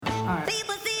right.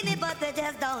 People seen it, but they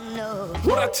just don't know.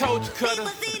 What I told you, Cutter. People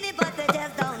seen it, but they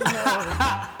just don't know.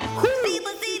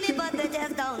 People seen it, but they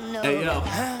just don't know. Hey, yo.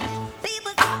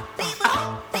 People,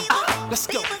 Let's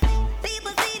go.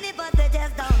 people seen it, but they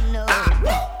just don't know.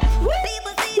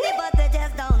 People seen it, but they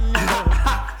just don't know.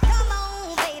 Come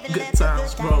on, baby, Good let's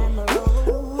times, good bro. time roll.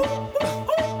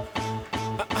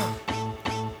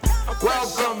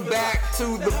 Welcome back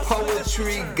to the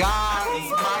Poetry Gods.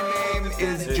 My name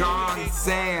is John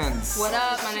Sands. What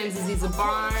up? My name is Aziza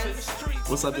Barnes,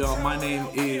 What's up, y'all? My name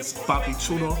is Papi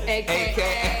Chulo,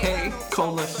 AKA,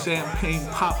 Cola Champagne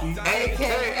Poppy,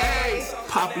 AKA,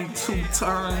 Poppy 2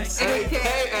 times,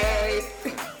 AKA.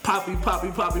 Poppy.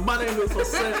 My name is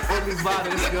Jose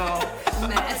Olivares, y'all.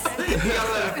 Mess.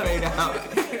 Y'all let it fade out.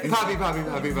 Poppy.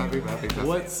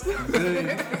 What's good,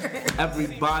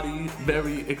 everybody?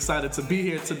 Very excited to be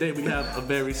here today. We have a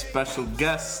very special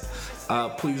guest.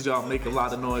 Please, y'all, make a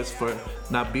lot of noise for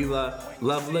Nabila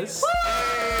Lovelace.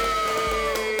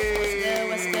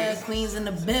 What's good? Queens in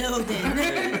the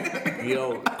building.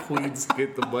 Yo, Queens,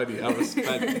 get the money. I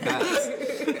respect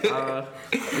that.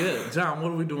 Yeah, John,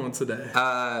 what are we doing today?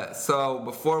 So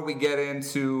before we get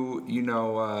into,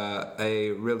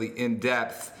 a really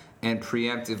in-depth and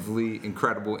preemptively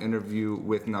incredible interview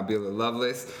with Nabila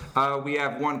Lovelace, we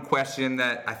have one question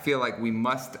that I feel like we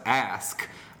must ask,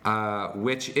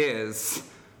 which is,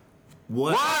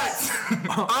 what's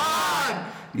on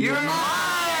your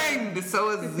mind?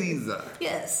 So Aziza,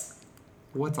 Yes.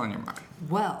 what's on your mind?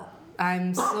 Well,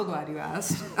 I'm so glad you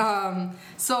asked.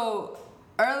 So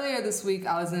earlier this week,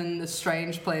 I was in a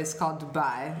strange place called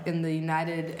Dubai in the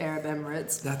United Arab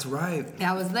Emirates. That's right.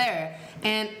 I was there,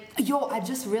 and I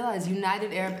just realized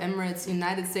United Arab Emirates,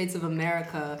 United States of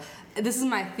America. This is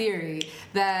my theory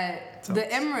that the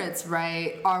Emirates,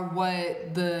 right, are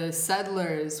what the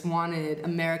settlers wanted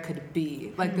America to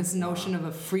be. Like this notion of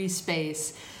a free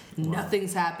space.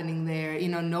 Nothing's happening there,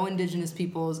 no indigenous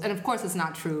peoples. And of course it's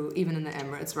not true even in the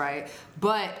Emirates, right?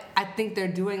 But I think they're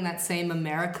doing that same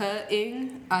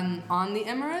America-ing on the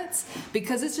Emirates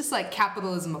because it's just like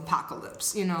capitalism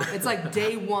apocalypse, It's like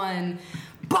day one,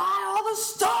 buy all the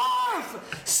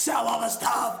stuff, sell all the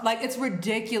stuff. Like it's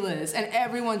ridiculous. And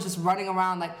everyone's just running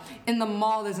around. Like in the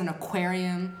mall there's an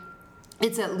aquarium.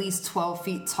 It's at least 12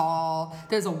 feet tall.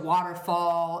 There's a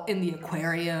waterfall in the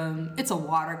aquarium. It's a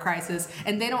water crisis.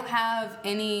 And they don't have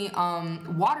any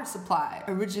water supply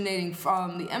originating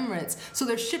from the Emirates. So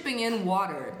they're shipping in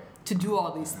water to do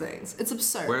all these things. It's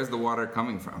absurd. Where's the water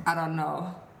coming from? I don't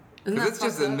know. Because it's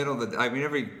just in the middle of the...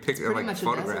 every picture, pretty much a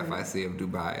photograph desert. I see of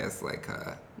Dubai is like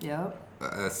a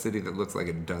city that looks like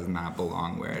it does not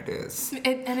belong where it is.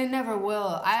 And it never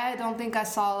will. I don't think I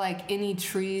saw like any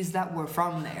trees that were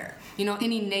from there.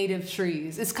 Any native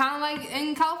trees. It's kind of like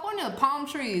in California, palm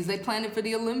trees. They planted for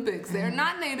the Olympics. They're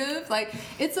not native. Like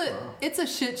it's a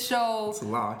shit show. It's a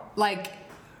lot. Like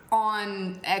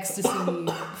on ecstasy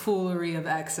foolery of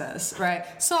excess, right?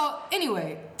 So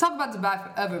anyway, talk about Dubai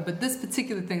forever, but this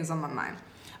particular thing is on my mind.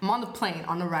 I'm on the plane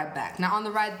on the ride back. Now on the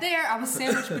ride there, I was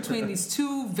sandwiched between these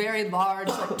two very large,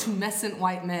 like tumescent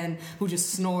white men who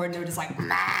just snored and they were just like,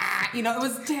 nah. It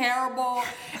was terrible.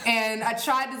 And I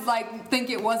tried to think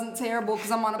it wasn't terrible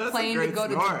because I'm on a plane to go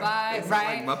to Dubai,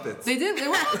 right? Like Muppets. They were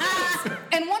Muppets.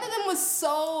 And one of them was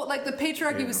so, the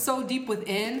patriarchy was so deep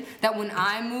within that when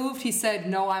I moved, he said,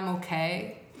 no, I'm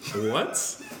okay.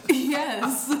 What?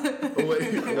 Yes.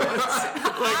 Wait, what?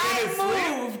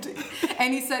 I moved.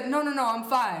 And he said, no, I'm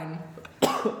fine. And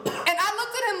I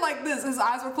looked at him like this. His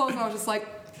eyes were closed and I was just like,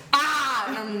 ah!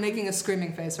 And I'm making a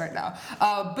screaming face right now.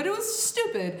 But it was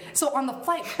stupid. So on the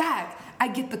flight back, I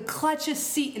get the clutchest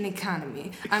seat in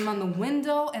economy. I'm on the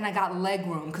window and I got leg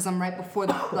room because I'm right before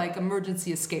the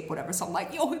emergency escape, whatever. So I'm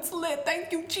like, yo, it's lit.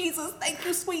 Thank you, Jesus. Thank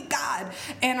you, sweet God.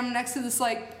 And I'm next to this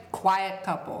quiet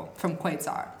couple from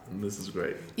Quasar. This is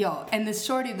great. Yo, and this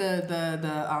shorty,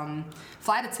 the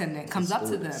flight attendant comes up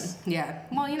to them. Yeah.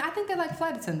 Well, I think they like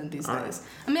flight attendant these days.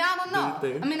 I mean, I don't know.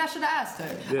 I should have asked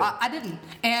her. Yeah. I didn't.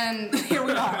 And here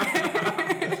we are.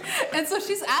 And so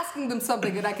she's asking them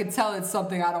something, and I could tell it's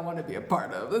something I don't want to be a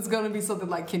part of. It's going to be something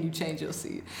like, can you change your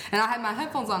seat? And I had my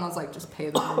headphones on. I was like, just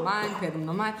pay them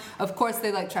no mind. Of course,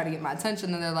 they try to get my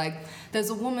attention, and they're like,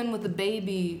 there's a woman with a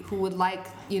baby who would like,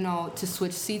 to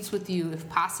switch seats with you if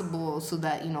possible so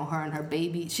that, her and her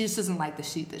baby, she just doesn't like the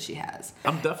seat that she has.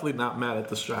 I'm definitely not mad at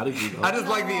the strategy, though. I just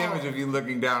like the image of you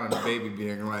looking down and the baby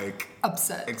being like...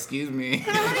 Upset. Excuse me.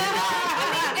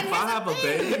 And here's I have a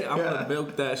baby, I'm gonna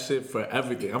milk that shit for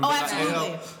everything. I'm like, hey,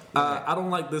 absolutely. yo, I don't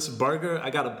like this burger. I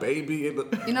got a baby. In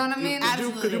the, You know what I mean?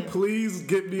 Could you please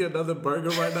get me another burger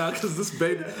right now? Because this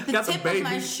baby, The got the tip baby. of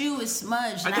my shoe is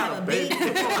smudged. I and got a baby.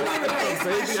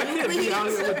 I can't be out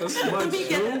here with the smudge Let me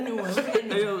get a shoe. new one.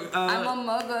 Hey, yo, I'm a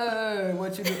mother.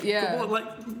 What you do? Yeah. come on,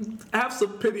 like, have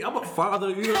some pity. I'm a father.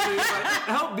 You know what I mean? Like,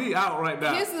 help me out right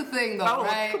now. Here's the thing, though, Oh,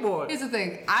 right? come on. Here's the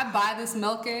thing. I buy this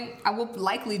milking. I will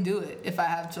likely do it if I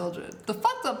have children. The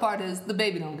fucked up part is the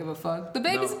baby don't give a fuck. The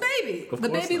baby's No, a baby. of The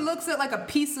course baby not. looks at like a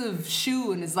piece of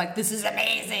shoe and is like, "This is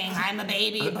amazing. I'm a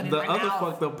baby." Put it in The my other mouth.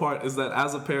 fucked up part is that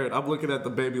as a parent, I'm looking at the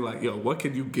baby like, yo, what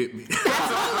can you get me?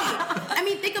 I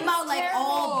mean, think about like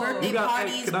all terrible. birthday You got- hey,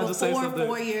 parties can I just say before something?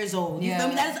 4 years old. You Yeah. feel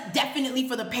me? That is definitely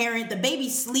for the parent. The baby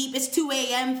sleep. It's 2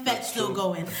 a.m. Fetch still true.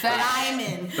 going. But Facts. I'm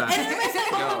in. Facts. And everybody's like,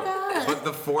 oh my god. But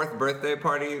the 4th birthday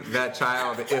party, that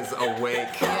child is awake.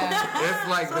 Yeah. It's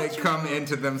like they come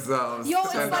into themselves. Yo,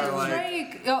 it's and like they're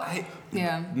Drake. Yo,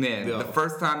 yeah. Man, Yo. the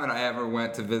first time that I ever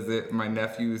went to visit my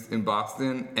nephews in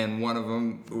Boston, and one of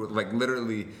them, like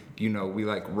literally, you know, we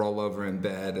like roll over in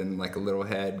bed, and like a little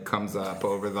head comes up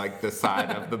over like the side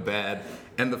of the bed,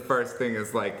 and the first thing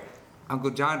is like,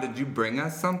 Uncle John, did you bring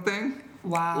us something?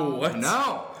 Wow. What?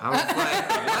 No. I was like,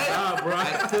 what? Nah, bro.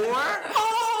 At 4?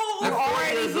 Oh, At you're 4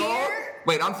 already years old? here?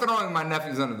 Wait, I'm throwing my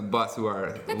nephews under the bus who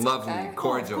are It's lovely, okay.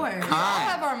 cordial, Oh, of course. kind, We all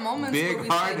have our moments where we say,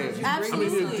 big-hearted. "Did you I bring mean,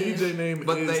 your Absolutely. DJ name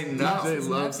But is they know. DJ His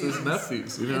loves his nephews.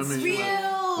 nephews. You know what I It's mean?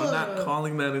 real. We're not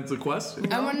calling that into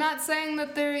question. And we're not saying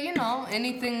that they're, you know,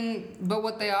 anything but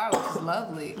what they are, which is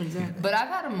lovely. Exactly. But I've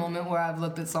had a moment where I've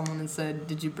looked at someone and said,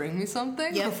 "Did you bring me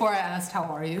something?" Yep. Before I asked, "How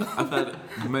are you?" I've had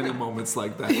many moments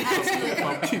like that. If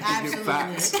I'm keeping Absolutely. it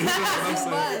facts. You know what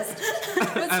I'm saying?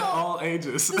 But At so, all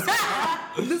ages.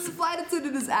 this flight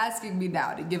attendant is asking me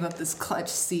now to give up this clutch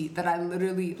seat that I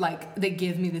literally, like, they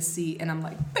give me the seat and I'm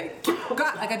like, "Thank you,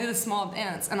 God." Like, I did a small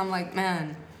dance and I'm like,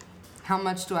 man, how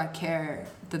much do I care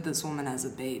that this woman has a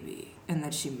baby and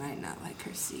that she might not like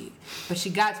her seat? But she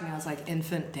got to me. I was like,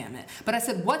 infant, damn it. But I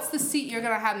said, "What's the seat you're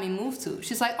going to have me move to?"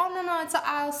 She's like, "Oh, no, it's an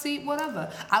aisle seat, whatever."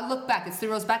 I look back. It's 3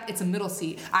 rows back. It's a middle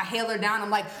seat. I hail her down. I'm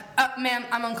like, "Ma'am,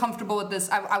 I'm uncomfortable with this.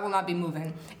 I will not be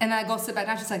moving." And then I go sit back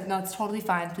down. She's like, "No, it's totally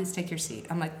fine. Please take your seat."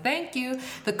 I'm like, "Thank you."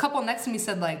 The couple next to me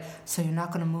said like, "So you're not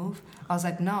going to move?" I was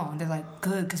like, "No." And they're like,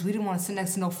 "Good, because we didn't want to sit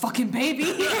next to no fucking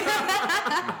baby."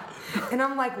 And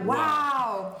I'm like,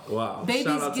 wow. Wow. Babies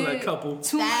Shout out to get that couple.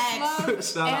 too much Facts. love,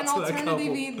 Shout out and to that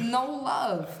alternatively, no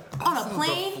love. On a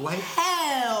plane? flight?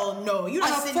 Hell no. You're On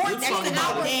not a sitting next to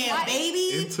 14-hour no damn flight.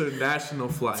 baby. International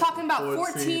flight. Talking about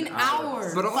 14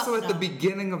 hours. But also Fuck at the no.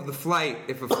 beginning of the flight,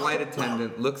 if a flight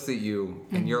attendant looks at you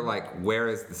and you're like, "Where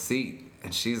is the seat?"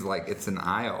 and she's like, "It's an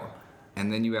aisle,"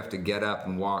 and then you have to get up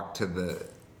and walk to the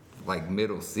like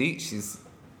middle seat, she's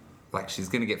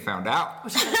gonna get found out.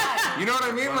 She's a liar. You know what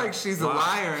I mean? Like she's a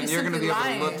liar, and She's you're gonna be able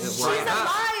simply to look lying. right She's a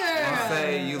up liar. and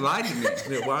say, "You lied to me."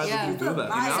 Yeah, why Yeah. did you do that?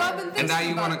 Liar. So I've been And now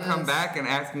thinking you want to about come this. back and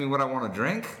ask me what I want to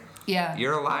drink? Yeah.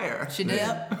 You're a liar. She did.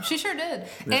 Yep. She sure did.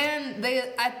 And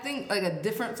I think like a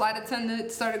different flight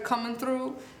attendant started coming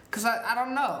through. Cause I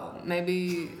don't know,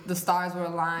 maybe the stars were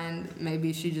aligned,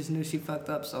 maybe she just knew she fucked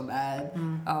up so bad.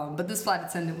 But this flight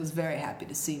attendant was very happy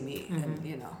to see me, and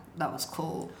you know that was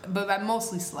cool. But I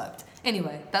mostly slept.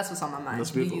 Anyway, that's what's on my mind.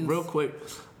 That's The beautiful. youth. Real quick,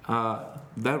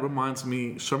 that reminds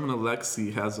me, Sherman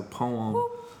Alexie has a poem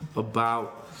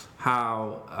about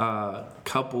how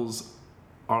couples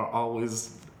are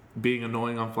always being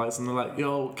annoying on flights, and they're like,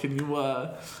 "Yo, can you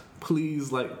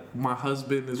please, like, my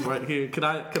husband is right here. Can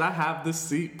I have this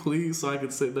seat, please, so I can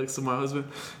sit next to my husband?"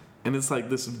 And it's like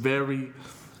this very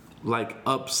like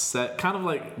upset, kind of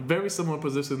like very similar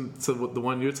position to what the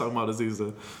one you're talking about,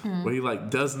 Aziza, where he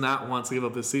like does not want to give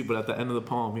up his seat, but at the end of the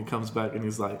poem he comes back and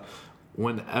he's like,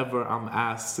 "Whenever I'm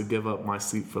asked to give up my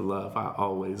seat for love, I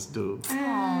always do."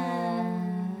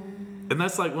 And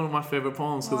that's like one of my favorite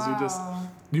poems because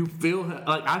you feel him,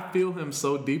 like I feel him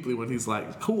so deeply when he's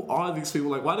like, "Who are these people?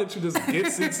 Like, why didn't you just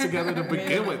get seats together to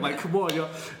begin with? Like, come on, yo,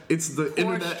 it's the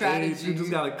internet strategy. age. You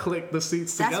just gotta click the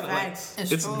seats That's together. Like, facts.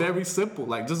 It's true. very simple.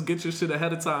 Like, just get your shit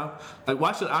ahead of time. Like,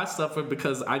 why should I suffer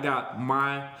because I got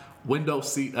my window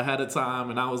seat ahead of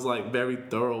time and I was like very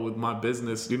thorough with my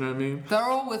business? You know what I mean?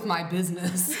 Thorough with my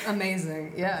business.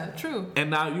 Amazing. Yeah, true.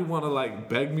 And now you want to like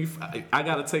beg me? I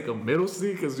gotta take a middle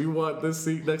seat because you want this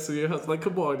seat next to your husband. Like,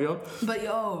 come on, yo. But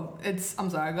yo, I'm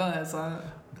sorry, go ahead, son.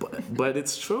 But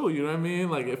it's true, you know what I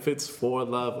mean? Like, if it's for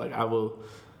love, like, I will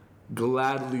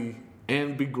gladly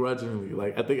and begrudgingly,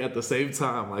 like, I think at the same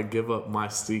time, like, give up my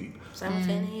seat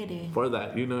Simultaneity. for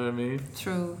that. You know what I mean?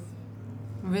 True.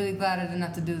 I'm really glad I didn't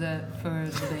have to do that for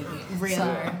the baby. Really?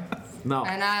 Sorry. No.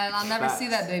 And I'll never see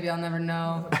Facts. that baby. I'll never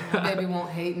know. The baby won't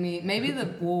hate me. Maybe the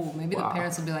Wow.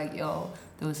 parents will be like, yo,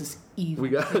 there was this evil We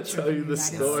gotta picture tell of you the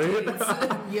United story. States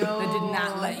Yo. that did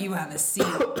not let you have a seat.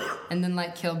 And then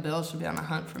like Kill Bill should be on a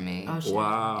hunt for me. Oh, shit.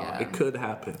 Wow, Yeah. it could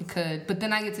happen. It could. But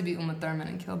then I get to be Uma Thurman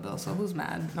and Kill Bill, so who's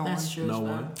mad? No That's one. true. No as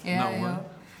well. one. Yeah, no yeah. one.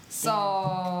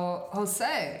 So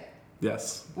Jose,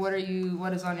 Yes. what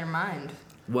is on your mind?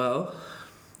 Well,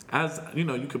 as you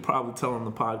know, you could probably tell on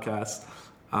the podcast,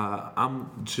 I'm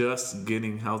just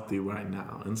getting healthy right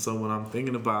now. And so what I'm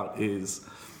thinking about is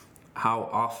how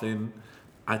often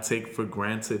I take for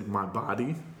granted my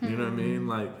body. You know what I mean?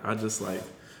 Like, I just like,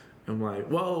 I'm like,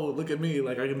 whoa, look at me.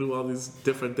 Like, I can do all these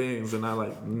different things. And I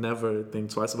like never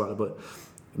think twice about it. But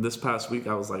this past week,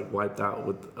 I was like wiped out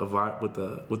with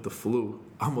the flu.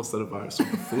 I almost said a virus,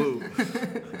 with the flu. It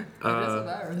is a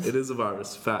virus. It is a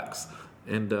virus, facts.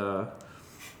 And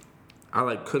I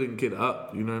like couldn't get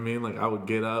up, you know what I mean? Like I would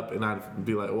get up and I'd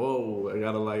be like, whoa, I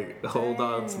gotta like hold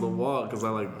on to the wall because I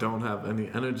like don't have any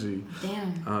energy.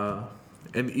 Damn.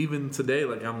 And even today,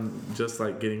 like I'm just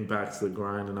like getting back to the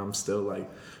grind and I'm still like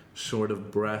short of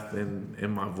breath and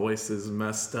my voice is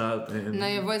messed up. And No,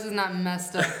 your voice is not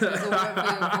messed up. There's a word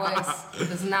for your voice.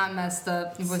 It's not messed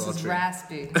up. Your voice is Sultry.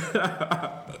 raspy.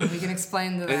 We can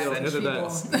explain to Hey, yo, that to internet.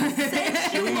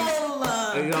 people.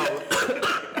 Hey, yo,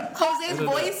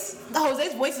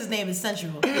 Jose's voice's name is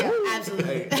Sensual. Yeah,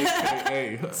 absolutely.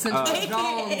 hey, Central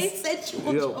Jones.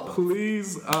 Sensual. yo,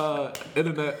 please,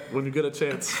 internet, when you get a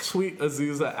chance, tweet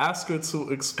Aziza, ask her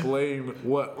to explain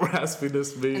what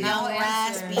raspiness means. And I will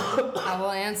Raspy. answer. I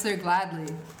will answer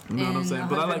gladly. You know what I'm saying?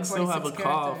 But I like still have a 146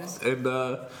 cough, and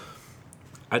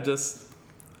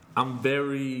I'm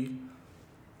very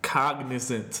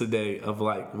cognizant today of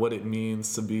like what it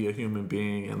means to be a human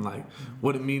being and like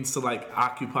what it means to like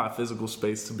occupy physical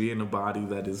space to be in a body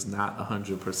that is not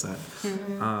 100%.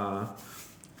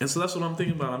 And so that's what I'm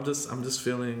thinking about. I'm just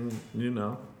feeling, you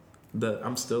know, that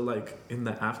I'm still like in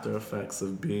the after effects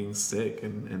of being sick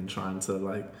and trying to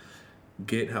like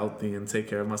get healthy and take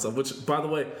care of myself. Which, by the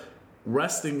way,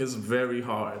 resting is very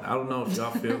hard. I don't know if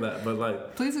y'all feel that, but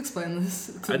like, Please explain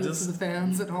this to I the just-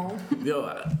 fans at home yo,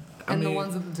 I and mean, the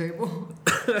ones at the table.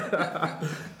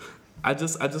 I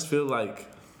just feel like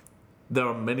there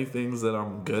are many things that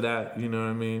I'm good at, you know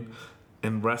what I mean?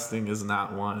 And resting is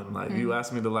not one. Like you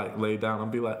ask me to like lay down, I'll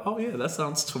be like, oh yeah, that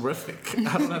sounds terrific.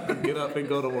 I don't have to get up and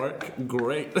go to work.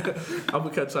 Great. I'm gonna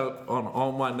catch up on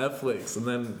all my Netflix, and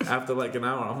then after like an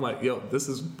hour, I'm like, yo, this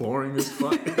is boring as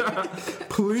fuck.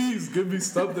 Please give me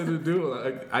something to do.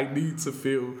 Like I need to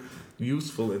feel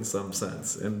useful in some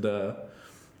sense. And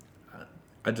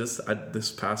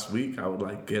this past week I would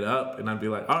like get up and I'd be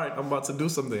like, all right, I'm about to do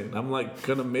something. I'm like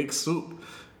gonna make soup.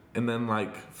 And then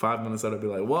like 5 minutes later I'd be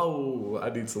like, whoa, I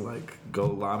need to like go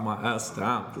lie my ass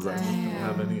down because I just don't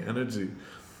have any energy.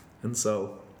 And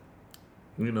so,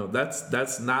 you know,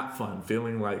 that's not fun,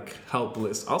 feeling like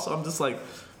helpless. Also, I'm just like,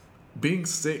 being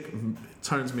sick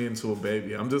turns me into a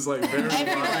baby. I'm just like very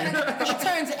It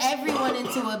turns everyone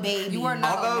into a baby. You are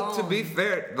not Although, alone. to be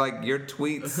fair, like your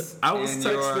tweets I was and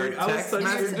your texting- I was text texting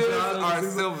messages John. are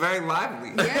still very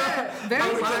lively. Yeah, very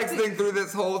I was lively. texting through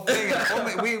this whole thing, and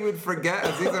only we would forget,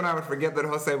 Aziza and I would forget that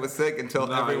Jose was sick until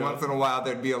No, every yeah. once in a while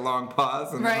there'd be a long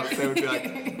pause, and Right. Jose would be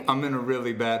like, I'm in a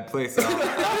really bad place.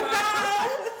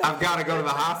 I've got to go to the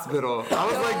hospital. I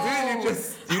was like, dude,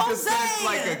 you just said it's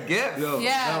like a gift. Yo,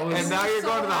 Yeah. that was- And now you're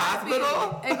going to the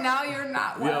hospital? And now you're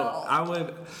not well.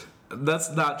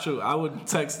 That's not true. I would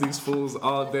text these fools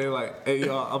all day like, hey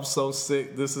y'all, I'm so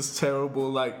sick. This is terrible.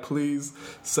 Like, please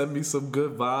send me some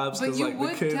good vibes. But 'cause, you like,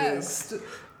 would the kid text.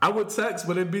 I would text,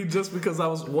 but it'd be just because I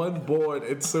was one, bored,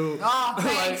 and two, Oh,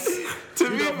 thanks. To you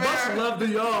be know, much fair, love to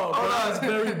y'all, but I was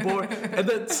very bored. And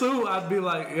then two, I'd be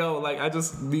like, yo, like I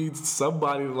just need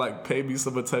somebody to like pay me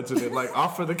some attention and like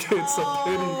offer the kids some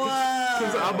pity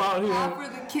because I'm out Offer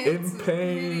the here kids in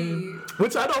pain,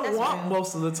 which I don't want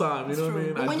most of the time. You know what I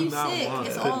mean? But I when do you're not sick, want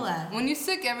it's it. all that. When you're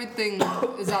sick, everything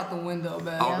is out the window,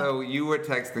 man. Although you were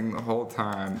texting the whole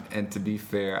time, and to be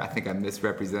fair, I think I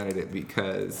misrepresented it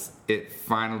because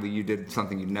you did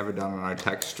something you'd never done on our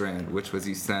text strand, which was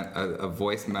you sent a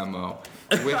voice memo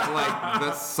with like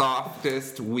the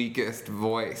softest, weakest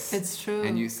voice. It's true.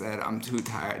 And you said, I'm too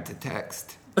tired to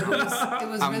text. It was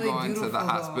I'm really going to beautiful. the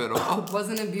hospital. Though.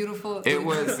 Wasn't it beautiful? It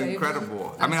was Saved him?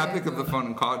 incredible. I mean, I picked up the Saved him. phone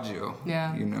and called you.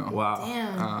 Yeah. You know. Wow.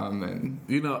 Damn. And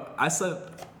You know, I said,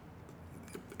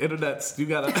 internets, you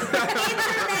gotta.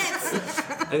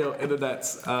 Hey, yo,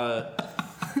 internets.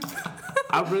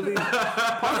 I really,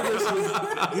 part of this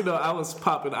was, you know, I was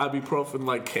popping ibuprofen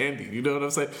like candy, you know what I'm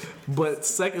saying? But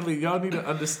secondly, y'all need to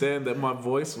understand that my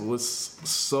voice was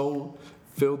so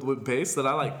filled with bass that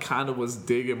I like kind of was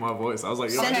digging my voice. I was like,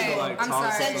 yo, I need to like I'm talk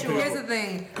to sorry. some people. Here's the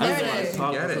thing. I need There to, it like, is.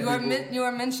 talk to Get it. some people. You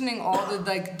are mentioning all the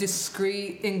like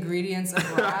discrete ingredients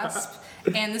of rasp.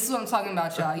 And this is what I'm talking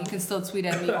about, y'all. You can still tweet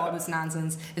at me all this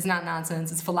nonsense. It's not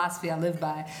nonsense. It's philosophy I live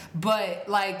by. But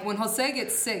like when Jose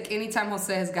gets sick, anytime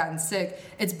Jose has gotten sick,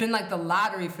 it's been like the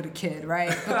lottery for the kid, right?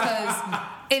 Because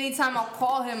anytime I'll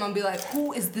call him, I'll be like,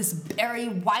 who is this Barry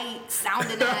White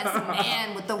sounding ass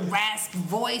man with the rasp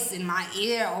voice in my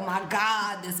ear? Oh my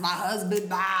God, this is my husband.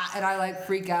 Blah. And I like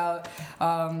freak out.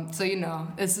 So you know,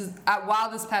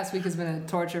 while this past week has been a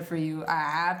torture for you, I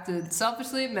have to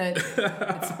selfishly admit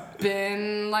it's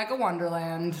been like a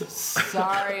wonderland.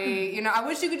 Sorry. You know, I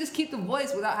wish you could just keep the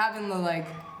voice without having the like.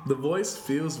 The voice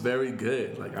feels very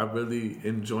good. Like I really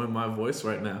enjoy my voice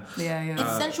right now. Yeah.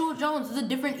 It's Sensual Jones. It's a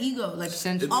different ego. Like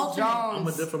Sensual alternate. Jones. I'm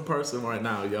a different person right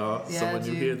now, y'all. So Yeah, when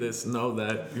you dude. hear this, know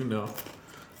that, you know.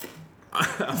 I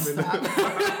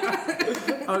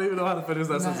don't even know how to finish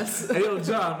that sentence. Hey, yo,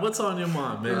 John, what's on your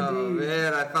mind, man? Oh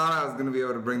man, I thought I was gonna be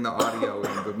able to bring the audio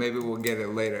in, but maybe we'll get it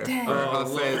later. Or I'll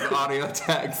say it's audio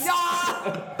text.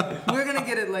 We're gonna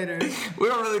get it later. We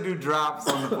don't really do drops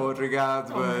on the Poetry Gods,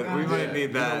 but we might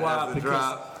need that You know why? as a Because-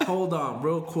 drop. Hold on,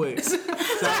 real quick.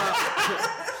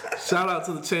 Shout out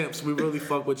to the champs. We really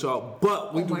fuck with y'all,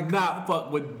 but we do not fuck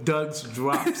with Doug's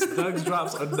drops. Doug's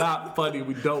drops are not funny.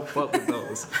 We don't fuck with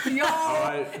those. Yo,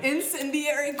 right.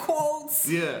 incendiary quotes.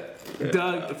 Yeah,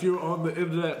 Doug, if you're on the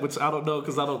internet, which I don't know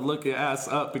because I don't look your ass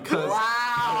up because I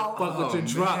Wow. don't fuck with your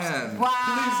drops. man. Wow.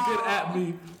 Please get at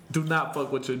me. Do not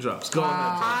fuck with your drops. Go on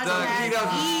that, Doug, he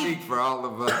doesn't speak for all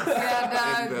of us.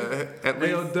 Yeah, Doug. At John. Hey,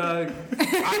 yo, least, Doug,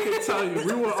 I can tell you,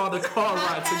 we were on the car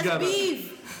ride together. Beef.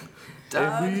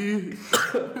 And we did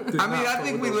I not mean, I fuck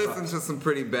think with we those listened drops. to some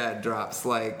pretty bad drops.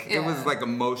 Like it was Yeah. like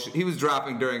emotion. He was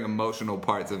dropping during emotional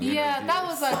parts of interviews. Yeah, that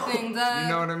was our thing, Doug. You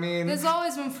know what I mean? There's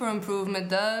always room for improvement,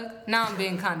 Doug. Now I'm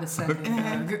being condescending,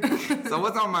 Doug. So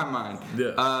what's on my mind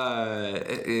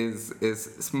is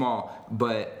small,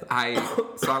 but I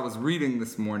was reading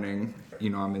this morning. You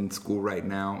know, I'm in school right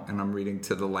now, and I'm reading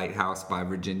To the Lighthouse by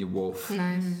Virginia Woolf.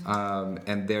 Nice.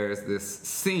 And there's this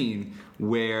scene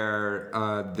where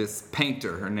this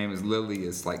painter, her name is Lily,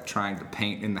 is like trying to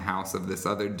paint in the house of this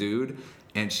other dude,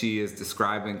 and she is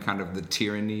describing kind of the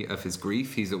tyranny of his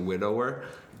grief. He's a widower.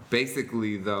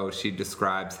 Basically, though, she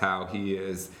describes how he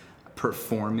is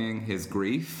performing his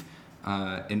grief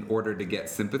in order to get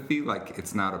sympathy. Like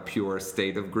it's not a pure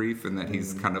state of grief, and that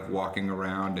he's kind of walking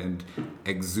around and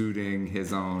exuding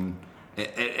his own,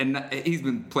 and he's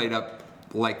been played up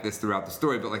like this throughout the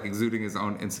story, but like exuding his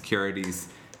own insecurities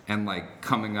and like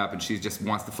coming up, and she just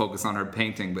wants to focus on her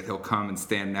painting, but he'll come and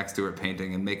stand next to her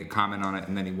painting and make a comment on it,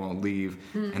 and then he won't leave,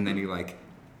 and then he like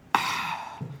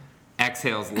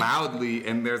exhales loudly,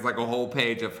 and there's like a whole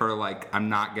page of her like, I'm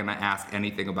not gonna ask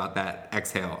anything about that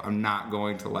exhale. I'm not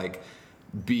going to like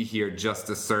be here just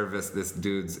to service this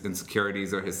dude's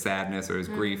insecurities or his sadness or his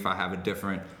grief. I have a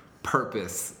different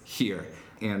purpose here,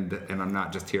 and I'm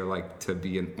not just here like to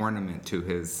be an ornament to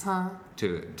his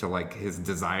to like his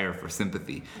desire for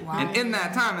sympathy. Wow. And in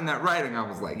that time, in that writing, I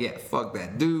was like, yeah, fuck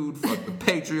that dude, fuck the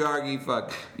patriarchy,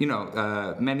 fuck, you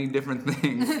know, many different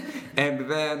things. And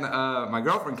then my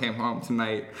girlfriend came home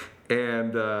tonight,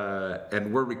 and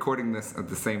we're recording this at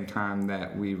the same time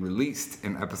that we released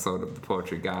an episode of the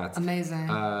Poetry Gods. Amazing.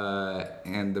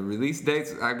 And the release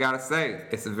dates, I gotta say,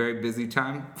 it's a very busy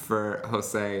time for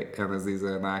Jose and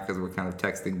Aziza and I, because we're kind of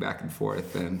texting back and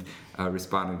forth and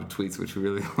responding to tweets, which we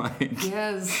really like.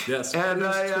 Yes. Yes, And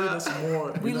please I, tweet us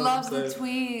more. We You know love what I'm the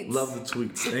saying? tweets. Love the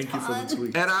tweets. Thank you for the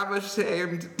tweets. And I'm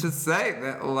ashamed to say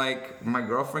that, like, my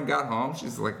girlfriend got home.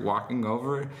 She's, like, walking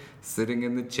over, sitting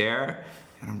in the chair.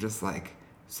 And I'm just like,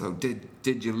 so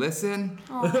did you listen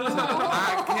to the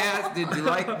podcast? Did you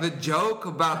like the joke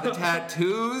about the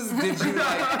tattoos? Did you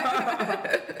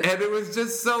like... And it was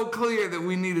just so clear that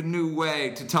we need a new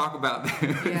way to talk about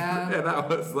this. Yeah. And I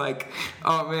was like,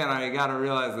 oh, man, I got to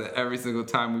realize that every single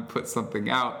time we put something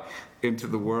out into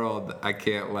the world, I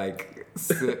can't, like...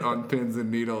 sit on pins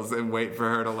and needles and wait for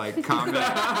her to like comment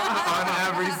on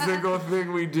every single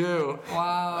thing we do.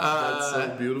 Wow. That's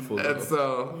so beautiful. Though. And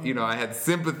so, you know, I had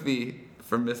sympathy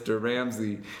for Mr.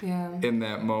 Ramsey in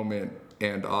that moment,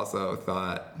 and also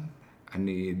thought I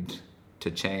need to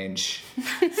change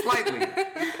slightly.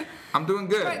 I'm doing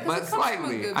good, Right, 'cause but it comes from a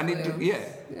slightly. good I need to, place.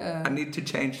 yeah. I need to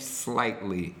change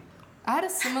slightly. I had a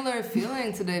similar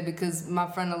feeling today because my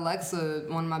friend Alexa,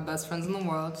 one of my best friends in the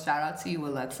world, shout out to you,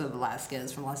 Alexa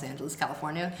Velasquez from Los Angeles,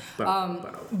 California.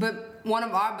 But one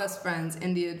of our best friends,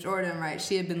 India Jordan, right,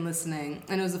 she had been listening,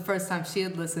 and it was the first time she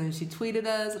had listened, and she tweeted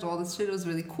us and all this shit. It was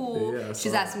really cool. Yeah,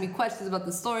 She's asking me questions about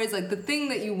the stories. Like, the thing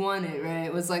that you wanted, right,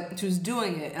 it was like, she was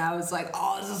doing it, and I was like,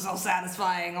 oh, this is so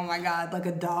satisfying. Oh my God, like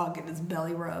a dog getting his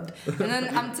belly rubbed. And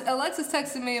then Alexa's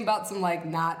texting me about some, like,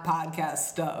 not podcast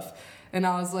stuff. And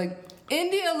I was like,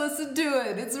 India, listen to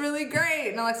it. It's really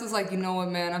great. And Alexa was like, you know what,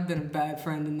 man? I've been a bad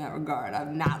friend in that regard.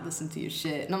 I've not listened to your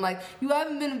shit. And I'm like, you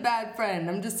haven't been a bad friend.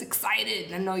 I'm just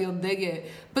excited. I know you'll dig it.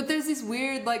 But there's these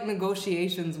weird, like,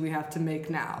 negotiations we have to make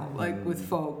now, like, with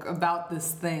folk about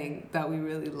this thing that we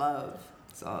really love.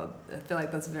 So I feel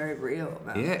like that's very real,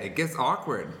 man. Yeah, it gets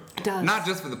awkward. It does. Not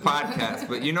just for the podcast,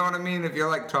 but you know what I mean? If you're,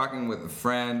 like, talking with a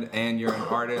friend and you're an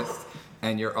artist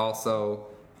and you're also...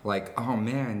 like, oh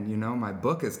man, you know, my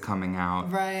book is coming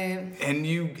out. Right. And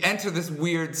you enter this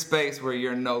weird space where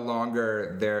you're no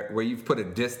longer there, where you've put a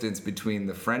distance between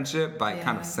the friendship by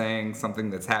kind of saying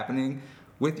something that's happening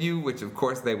with you, which of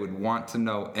course they would want to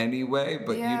know anyway,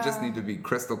 but you just need to be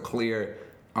crystal clear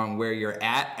on where you're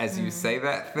at as you say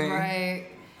that thing. Right.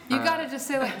 You gotta just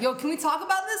say, like, yo, can we talk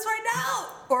about this right now?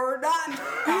 Or not?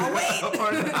 I'll wait.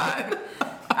 Or not.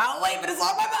 I'll wait, but it's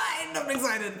on my mind. I'm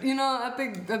excited. You know, I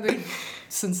think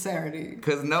sincerity.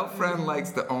 Because no friend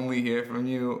likes to only hear from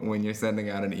you when you're sending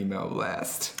out an email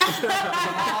blast.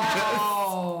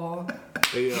 Oh.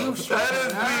 Hey, That is the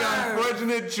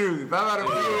unfortunate truth. I've had a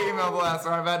few email blasts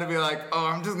where I've had to be like, oh,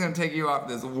 I'm just going to take you off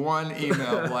this one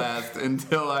email blast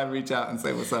until I reach out and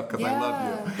say what's up because I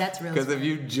love you. That's real. Because if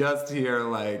you just hear,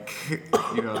 like,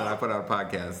 you know, that I put out a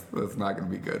podcast, that's not going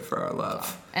to be good for our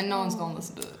love. And no one's gonna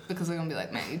listen to it because they're gonna be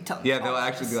like, man, you tell me. Yeah, they'll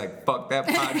actually be like, fuck that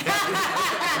podcast.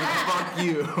 Fuck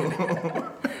you.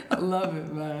 I love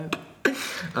it, man.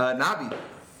 Nabi,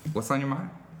 what's on your mind?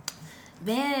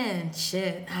 Man,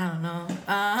 shit, I don't know.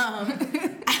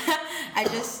 I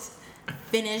just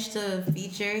finished a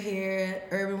feature here at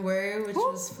Urban Word, which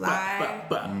was fly.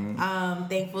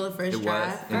 Thankful the first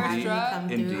draft. Indeed. Come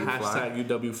through. Indeed. Hashtag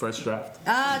UW Fresh Draft.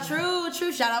 True.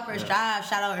 Shout out first draft.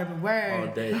 Shout out Urban Word.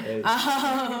 All day. Hey.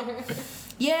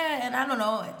 Yeah, and I don't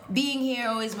know, being here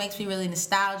always makes me really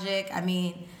nostalgic. I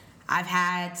mean, I've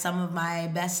had some of my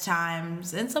best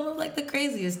times and some of, like, the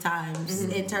craziest times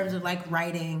in terms of, like,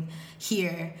 writing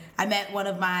here. I met one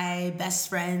of my best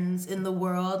friends in the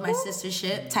world, my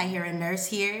sistership, Tahira Nurse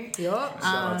here. Yup. Shout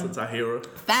out to Tahira.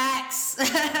 Facts.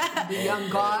 The young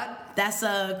god. That's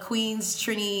a Queens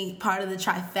Trini part of the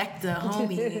trifecta,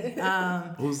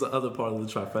 homie. Who's the other part of the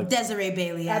trifecta? Desiree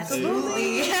Bailey,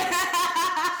 absolutely.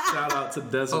 Shout out to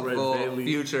Desiree Hopeful Bailey.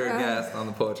 future guest on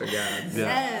the Poetry Guys. Yeah,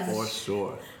 Yes. for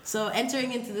sure. So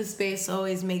entering into the space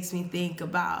always makes me think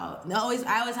about. I always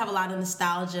have a lot of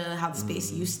nostalgia how the space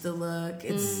used to look.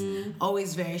 It's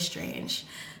always very strange.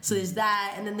 So there's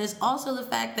that, and then there's also the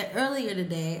fact that earlier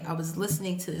today I was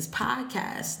listening to this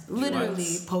podcast,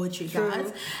 literally Poetry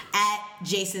Guys, at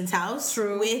Jason's house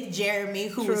with Jeremy,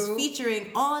 who was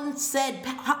featuring on said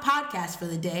podcast for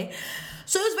the day.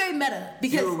 So it was very meta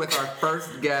because You were with our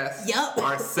first guest,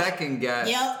 our second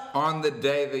guest, on the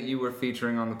day that you were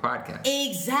featuring on the podcast.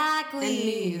 Exactly. And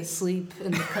me asleep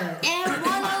in the cut. And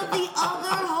one of the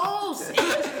other hosts. It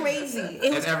was crazy.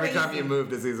 It was And every crazy. time you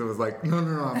moved, Aziza was like, no, I'm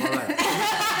all right.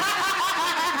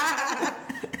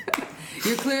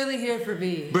 You're clearly here for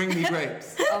me. Bring me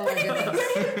grapes. Oh my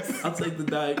goodness. I'll take the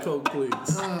Diet Coke, please.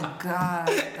 Oh God,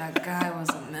 that guy was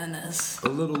a menace. A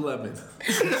little lemon.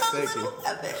 Thank you.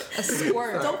 A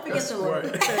squirt. Don't forget the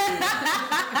word.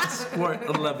 Squirt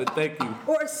a lemon. Thank you.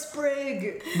 Or a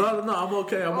sprig. No, I'm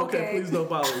okay. I'm okay. Okay. Please don't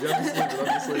bother me. I'm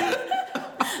just sleeping.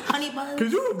 Honey buns.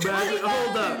 Could you imagine?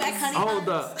 Hold Like honey up.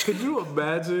 buns. Could you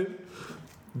imagine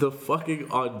the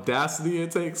fucking audacity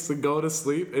it takes to go to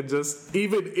sleep and just,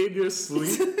 even in your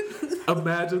sleep,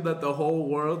 imagine that the whole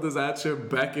world is at your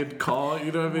beck and call?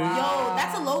 You know what I mean? Yo,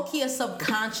 that's a low-key, a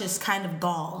subconscious kind of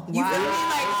gall. You feel me?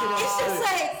 Like, it's just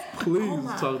like, Please oh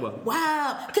my, talk about it.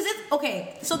 wow. Because it's,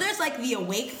 okay, so there's like the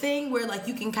awake thing where like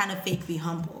you can kind of fake be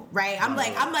humble, right? I'm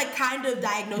like kind of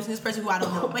diagnosing this person who I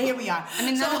don't know, but here we are. I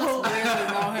mean, none of us really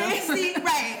know him. See,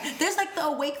 right. There's like the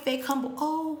awake, fake, humble.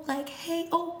 Oh, like, hey,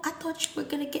 I thought you were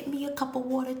going to get me a cup of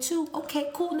water too.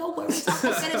 Okay, cool, no worries. I'll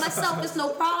go get it myself. It's no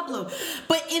problem.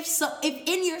 But if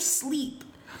in your sleep,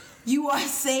 you are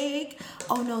saying,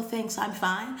 oh no thanks, I'm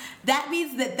fine, that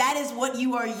means that is what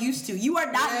you are used to. You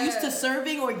are not used to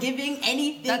serving or giving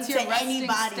anything That's your to resting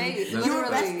anybody. state, Your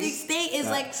literally. resting state is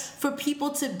like for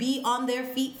people to be on their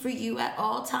feet for you at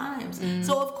all times.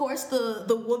 So of course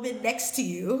the woman next to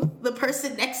you, the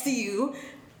person next to you,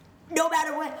 no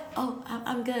matter what. Oh,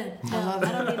 I'm good. No,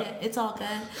 I don't need it. It's all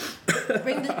good.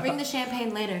 Bring the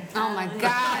champagne later. Oh my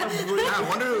God. I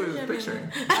wonder who he was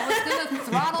picturing. I was gonna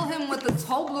throttle him with the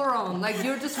Toblerone. Like,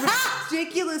 you're just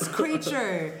ridiculous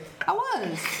creature. I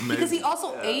was. Because he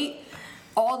also ate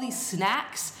all these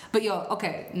snacks. But yo,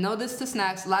 okay, no this to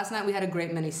snacks. Last night we had a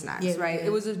great many snacks, Yeah, right? yeah.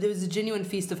 It was a genuine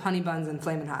feast of honey buns and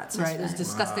Flamin' Hots, right? It was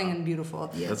disgusting and beautiful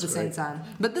at the That's same great. time.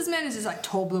 But this man is just like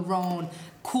Toblerone,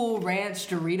 Cool Ranch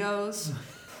Doritos.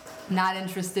 Not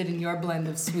interested in your blend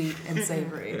of sweet and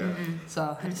savory.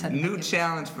 So I just had to New make it.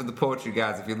 challenge for the poetry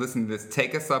guys. If you're listening to this,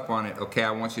 take us up on it. Okay,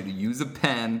 I want you to use a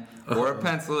pen or a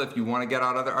pencil. If you want to get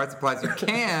out other art supplies, you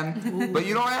can, but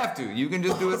you don't have to. You can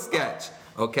just do a sketch.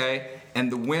 Okay. And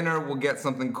the winner will get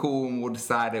something cool, and we'll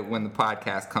decide it when the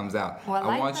podcast comes out. Well, I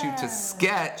like want you to that.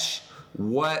 sketch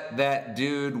what that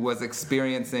dude was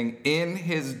experiencing in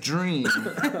his dream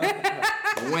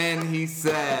when he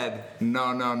said, no,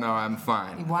 I'm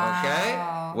fine. Wow.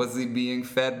 Okay? Was he being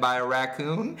fed by a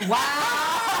raccoon?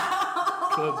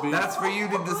 Could be. That's for you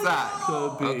to decide.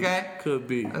 Could be. Okay? Could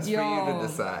be. That's for you to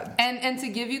decide. And to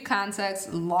give you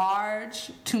context,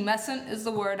 large, tumescent is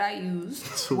the word I used.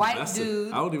 White Tumescent.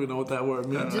 dude. I don't even know what that word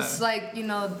means. Just like,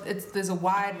 there's a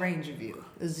wide range of you.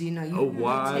 You A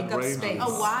wide take up range of space. you.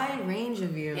 A wide range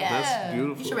of you. Yeah. That's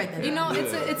beautiful. You should write that You know, down.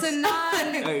 it's a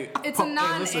non Hey, it's a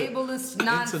hey, listen, non-ableist,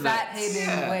 non-fat hating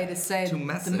Yeah. way to say To the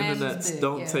mess man Internets, is big.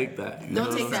 don't yeah. take that. You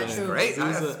Don't know take what I'm that saying? true. Great. I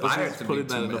It's just aspire just to putting be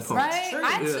that in the tumescent. phone. Right? Sure.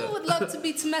 I too Yeah. would love to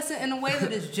be tumescent in a way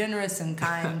that is generous and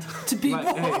kind to people.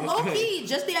 Like, hey, Low key,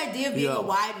 just the idea of being Yo. a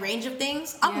wide range of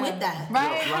things, I'm Yeah. with that.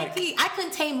 Right. Yo, High like- key, I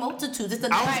contain multitudes. It's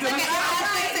the I was next. gonna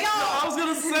say, I was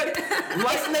gonna say,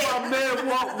 like my man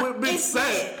Walt Whitman It's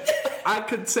said, I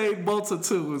contain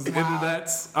multitudes.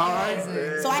 Internets, all right.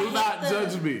 So I Do hate not the-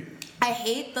 judge me. I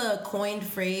hate the coined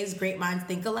phrase "great minds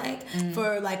think alike"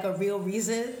 for like a real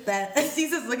reason. That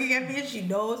Caesar's looking at me and she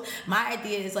knows. My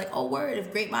idea is like, oh word,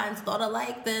 if great minds thought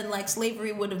alike, then like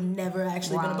slavery would have never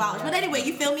actually been Wow. abolished. But anyway,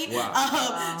 you feel me?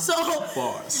 Wow. So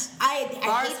Bars. I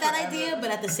Bars hate that forever. idea,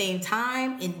 but at the same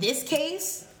time, in this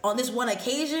case, on this one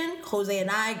occasion, Jose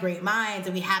and I, great minds,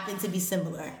 and we happen to be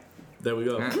similar. There we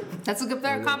go. That's a good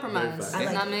fair Very compromise. fair. You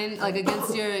know what I mean? Like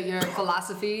against your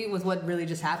philosophy with what really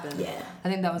just happened. Yeah. I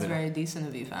think that was very decent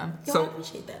of you, fam. Yo, I So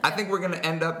appreciate that. I think we're gonna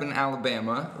end up in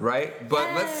Alabama, right? But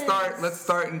Yes. let's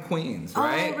start in Queens, Oh,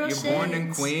 right? real You're shit. born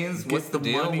in Queens. Get What's the the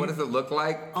deal? money. What does it look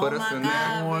like? Oh Put us my in God.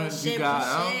 there. Born, real shit, you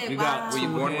got, real shit, you got wow. two Were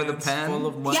you born with a hands pen? full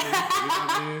of money. Yeah. You know what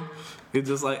I mean? It's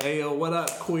just like, hey yo, what up,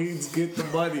 Queens? Get the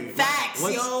money. Facts,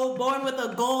 What's- yo. Born with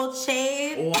a gold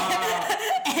chain Wow.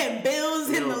 and bills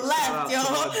in the Shout left, yo.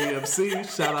 out to my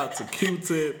DMC. Shout out to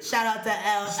Q-Tip. Shout out to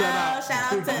LL. Shout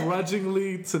out to.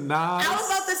 begrudgingly to Nas. I was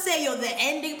about to say, yo, the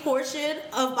ending portion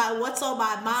of my What's on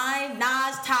My Mind,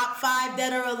 Nas top 5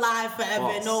 dead or alive forever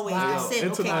and False. always. Hey, yo, I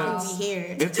said, okay, internet's- we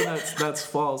here. That's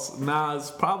false. Nas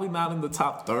probably not in the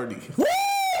top 30. Woo!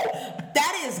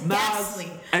 That is Nas,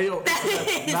 ghastly. ayo, That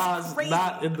is Nas crazy.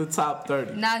 not in the top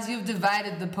 30. Nas, you've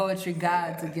divided the poetry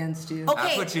gods against you.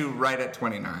 Okay. I put you right at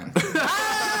 29.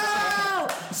 Oh,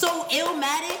 so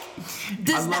Illmatic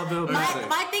does I love not. Illmatic.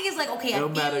 My thing is like, okay, I feel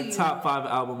Illmatic you. top 5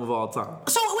 album of all time.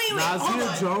 So wait, hold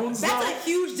Nasir on. Jones, That's though? a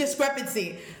huge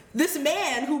discrepancy. This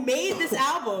man who made this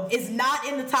album is not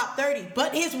in the top 30,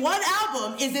 but his one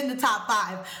album is in the top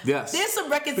 5. Yes. There's some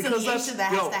Because reconciliation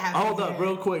that has to happen. hold up, here.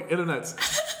 real quick, internets.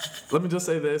 Let me just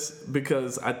say this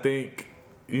because I think,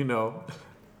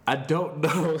 I don't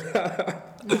know.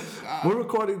 We're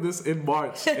recording this in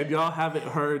March, and y'all haven't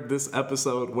heard this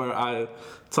episode where I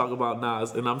talk about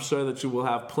Nas, and I'm sure that you will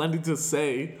have plenty to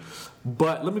say.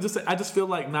 But let me just say, I just feel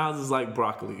like Nas is like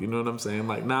broccoli. You know what I'm saying?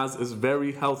 Like Nas is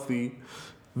very healthy,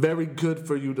 very good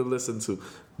for you to listen to.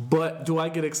 But do I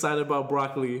get excited about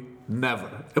broccoli? Never.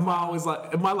 Am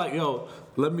I like, yo,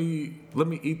 let me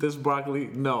eat this broccoli?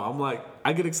 No, I'm like,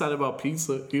 I get excited about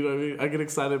pizza. You know what I mean? I get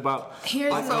excited about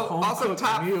Here's like, a Also home-cooked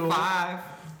top meal. 5.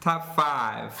 Top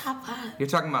 5. Top 5. You're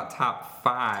talking about top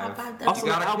 5. Top 5, Also,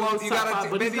 You gotta the album quote- is you top gotta-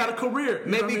 5, but he's maybe- got a career. You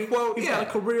know maybe what I mean? quote- He's yeah. got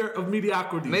a career of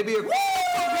mediocrity. Maybe a Career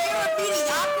of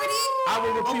mediocrity? I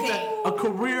will repeat Okay. that. A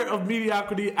career of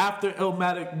mediocrity after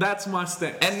Illmatic. That's my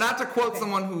stance. And not to quote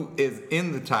someone who is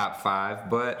in the top 5,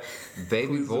 but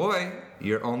baby boy,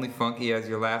 you're only funky as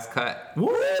your last cut.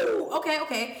 Woo!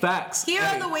 Okay. Facts. Here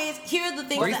Hey, are the ways. Here are the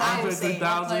things Where's that I will Andre say.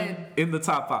 3000 in the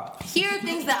top 5. Here are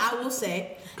things that I will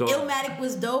say. Go ahead. Illmatic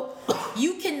was dope.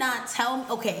 You cannot tell me.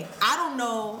 Okay, I don't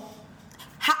know.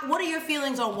 What are your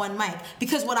feelings on One Mic?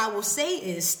 Because what I will say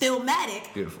is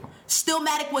Stillmatic. Beautiful.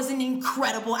 Stillmatic was an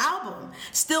incredible album.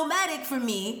 Stillmatic for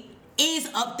me is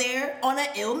up there on an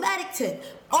Illmatic tip.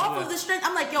 Off Yeah. of the strength,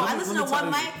 I'm like, yo, Let I me listen to tell One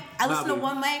you. Mic. I listen to Nabi.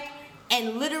 One Mic.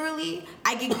 And literally,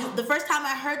 the first time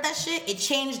I heard that shit, it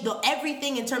changed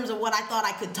everything in terms of what I thought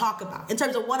I could talk about, in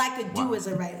terms of what I could do as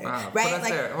a writer, Wow. right? Put us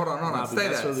there. Hold on. Say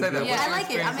that's that. really Say good. that. Yeah, What's I your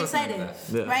like it. I'm experience listening excited,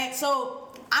 to that? Yeah. right? So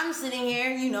I'm sitting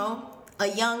here, a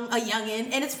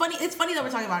youngin', and it's funny that we're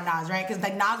talking about Nas, right? Because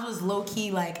like Nas was low key,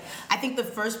 like I think the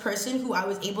first person who I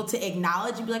was able to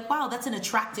acknowledge and be like, wow, that's an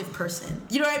attractive person.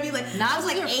 You know what I mean? Like Nas I was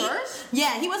like was your 8. first?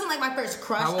 Yeah, he wasn't like my first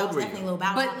crush. How old That was were you? definitely Lil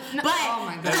Bow Wow. But, oh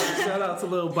my god. Shout out to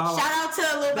Lil Bow Wow. Shout out to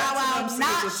Lil Bow That's Wow, an MC in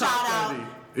not the shout top out.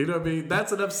 30. You know what I mean?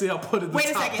 That's an MC I'll put in the Wait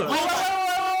a top second. 30. Wait.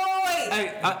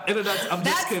 Hey, internet, I'm just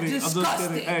That's kidding. I'm just disgusting.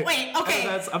 kidding. Hey, Wait, okay.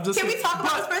 Internets, I'm just Can we kidding. talk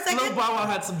about this for a second? Lil Bow Wow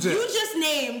had some You gems. just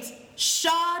named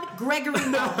Shad Gregory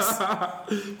Mouse, who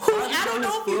I don't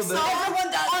know if you his full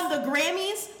saw on the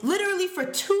Grammys, literally for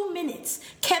 2 minutes,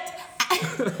 kept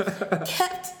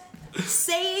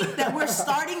saying that we're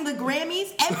starting the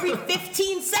Grammys every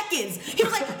 15 seconds. He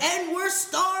was like, and we're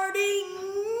starting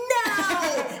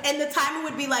now. And the timer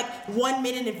would be like 1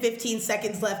 minute and 15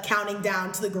 seconds left, counting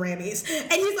down to the Grammys.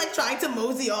 And he's like trying to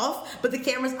mosey off, but the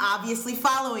camera's obviously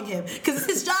following him because it's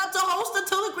his job to host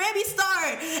until the Grammys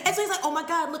start. And so he's like, oh my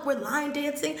God, look, we're line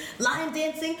dancing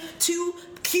to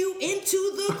cue into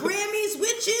the Grammys,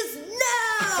 which is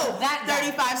now. That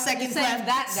guy. 35 seconds You're saying left.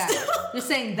 that guy. You're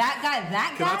saying that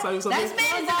guy. Can I tell you something? This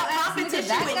man is in a competition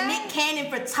That with guy? Nick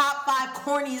Cannon for top 5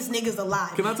 corniest niggas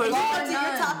alive. Can I tell you And something? you got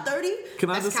to your top 30? Can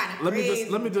I That's just kinda let crazy.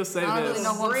 me just say I don't this? really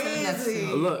know who I'm sitting next to. Crazy.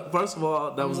 Look, first of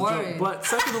all, that was a joke. worried. But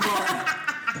second of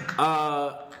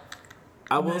all,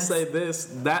 I will say this: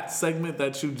 that segment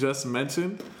that you just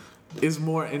mentioned is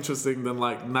more interesting than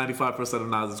like 95% of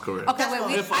Nas's career. Okay,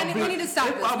 wait, If I'm we need to stop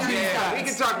if this. I'm being Yeah, we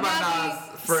can talk about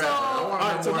Nabi, Nas forever. so- I want to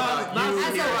Alright, know so more Nas- about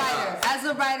Nas- you. As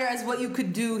a writer, as what you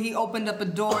could do, he opened up a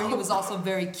door. He was also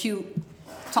very cute.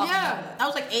 Talking about Yeah, it. I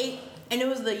was like 8, and it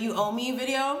was the You Owe Me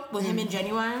video with him and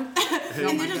Genuine.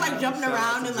 and they're just like jumping Shout out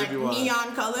around to in like Genuine.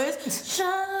 neon colors.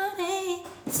 Shawty,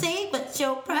 say what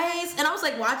your price. And I was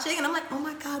like watching, and I'm like, oh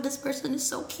my God, this person is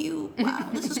so cute. Wow,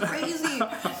 this is crazy.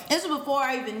 This was before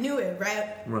I even knew it,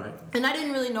 right? Right. And I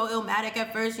didn't really know Illmatic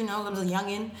at first, I was a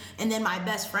youngin'. And then my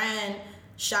best friend,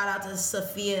 shout out to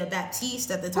Sophia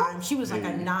Baptiste at the time, she was like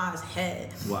a Nas head.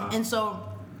 Wow. And so,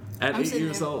 At I'm 8 sitting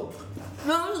years there. old.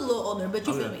 no, I was a little older, but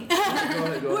you feel Okay. me. Go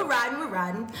ahead. We're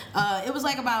riding. It was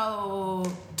like about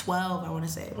 12, I want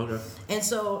to say. Okay. And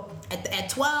so at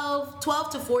 12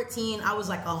 to 14, I was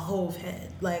like a Hove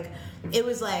head. Like, it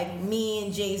was like me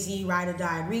and Jay-Z, Ride or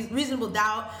Die. Reasonable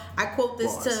Doubt. I quote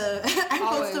this Boss. to I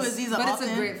quote Always. to Aziza But often.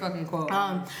 it's a great fucking quote.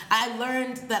 I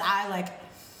learned that I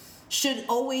should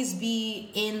always be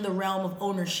in the realm of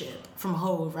ownership from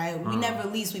Hove, right? We never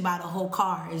lease, we buy the whole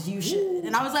car as you should.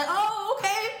 And I was like, oh,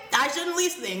 okay. I shouldn't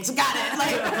lease things. Got it.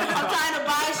 Like, I'm trying to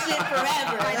buy shit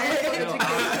forever.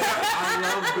 I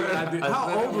love the idea.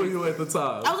 How old were you at the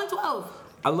time? I was like 12.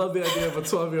 I love the idea of a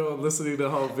 12-year-old listening to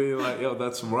Hov being like, yo,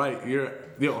 that's right.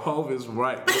 Hov is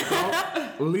right.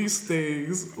 Don't lease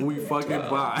things we fucking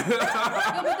buy. No,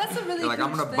 but that's a really You're like, I'm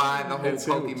huge gonna thing. buy the whole It's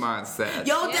huge. Pokemon set.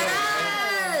 Yo, Yeah.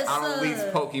 yes. I don't lease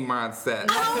Pokemon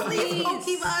sets. I don't lease Please.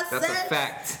 Pokemon That's a sets.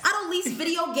 fact. I don't lease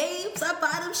video games. I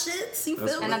buy them shits. You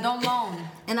That's feel And me? I don't loan.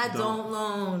 And I don't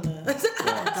loan.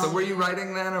 So were you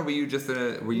writing then, or were you just just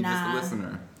a Nah.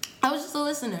 listener? I was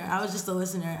just a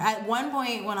listener. At one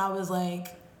point when I was like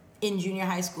in junior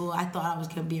high school, I thought I was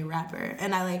gonna be a rapper,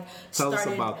 and I like Tell us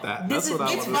started. about that. This That's what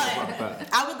I it's want to know fun. about that.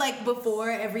 I would like before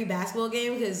every basketball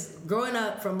game, because growing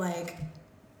up from like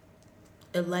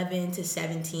 11 to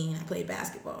 17, I played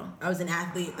basketball. I was an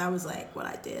athlete. That was like what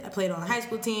I did. I played on the high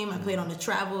school team. I played on the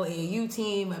travel AAU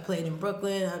team. I played in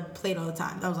Brooklyn. I played all the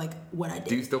time. That was like what I did.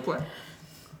 Do you still play?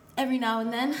 Every now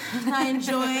and then, I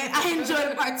enjoy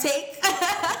to partake.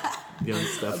 Young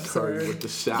Steph Curry with the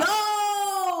shot.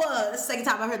 Yo! The second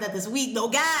time I heard that this week. No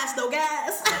gas. Good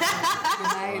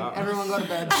night. Everyone go to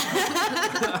bed.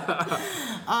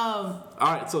 All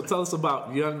right, so tell us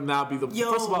about Young Nabi.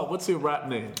 Yo. First of all, what's your rap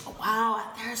name? Wow,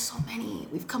 there are so many.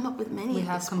 We've come up with many. We at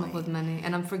have this come up point. with many,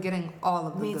 and I'm forgetting all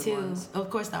of the Me good too. ones. Of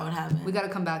course, that would happen. We got to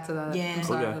come back to that. Yeah. I'm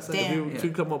sorry. Okay. Listen. Damn. If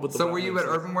you come up with the So rap were you names. at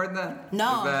Urban Word then?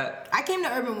 No, Is that, I came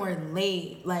to Urban Word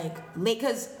late,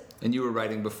 because and you were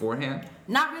writing beforehand?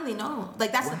 not really. No,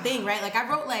 like that's the thing, right? Like I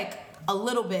wrote like a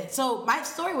little bit. So my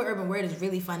story with Urban Word is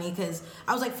really funny because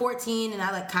I was like 14 and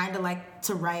I like kind of like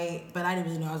to write, but I didn't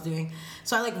really know what I was doing.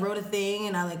 So I like wrote a thing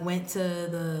and I like went to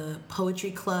the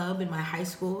poetry club in my high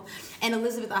school, and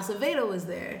Elizabeth Acevedo was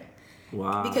there.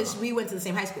 Wow. Because we went to the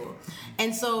same high school.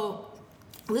 And so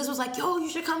Liz was like, yo, you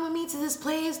should come with me to this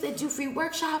place. They do free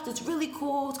workshops. It's really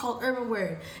cool. It's called Urban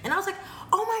Word. And I was like,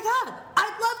 oh my God,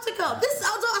 I'd love to come. This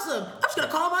sounds awesome. I'm just going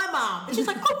to call my mom. And she's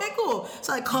like, okay, cool.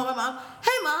 So I call my mom.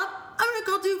 Hey, Mom, I'm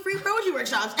gonna go do free poetry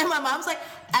workshops. And my mom's like,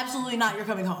 absolutely not, you're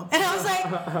coming home. And I was like,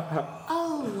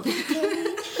 oh,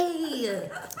 okay, hey,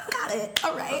 got it,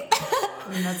 all right.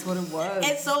 And that's what it was.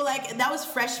 And so like that was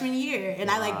freshman year, and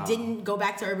I like didn't go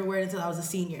back to Urban Word until I was a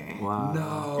senior. Wow.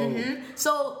 No.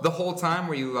 So The whole time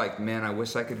were you like, man, I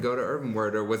wish I could go to Urban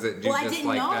Word, or was it well, I just didn't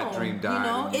like know. that dream died?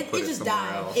 You know, and you it put just somewhere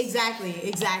died. else?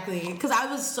 Exactly. Because I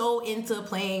was so into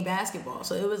playing basketball,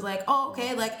 so it was like, oh,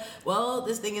 okay, like, well,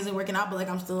 this thing isn't working out, but like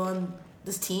I'm still on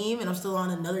this team, and I'm still on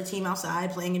another team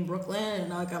outside playing in Brooklyn, and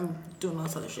like I'm doing all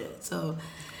this other shit. So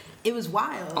it was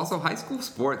wild. Also, high school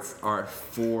sports are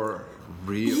for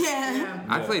real. Yeah.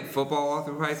 I played football all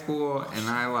through high school, and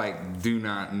I like do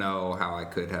not know how I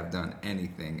could have done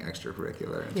anything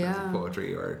extracurricular in terms of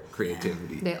poetry or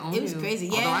creativity. They own It was you. crazy.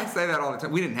 Although I Yeah. say that all the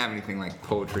time. We didn't have anything like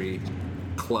poetry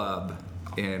club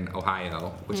in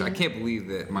Ohio, which I can't believe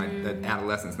that my that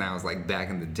adolescence now is like back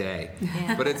in the day.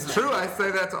 Yeah. But it's true. I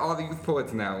say that to all the youth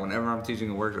poets now. Whenever I'm teaching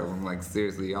a workshop, I'm like,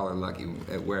 seriously, y'all are lucky.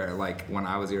 At where like when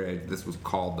I was your age, this was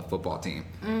called the football team.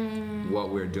 What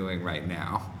we're doing right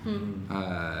now.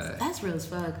 That's real as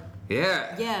fuck.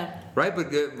 Yeah. Yeah. Right,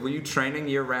 but were you training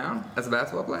year round as a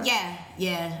basketball player?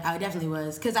 Yeah, I definitely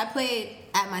was. Because I played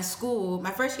at my school.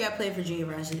 My first year I played for junior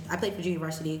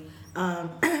varsity.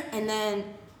 And then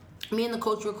me and the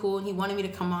coach were cool, and he wanted me to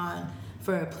come on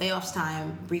for playoffs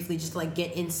time briefly, just to like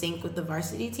get in sync with the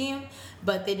varsity team.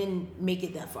 But they didn't make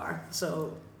it that far.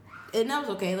 So, and that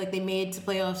was okay. Like they made it to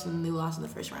playoffs and they lost in the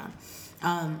first round.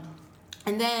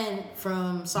 And then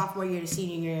from sophomore year to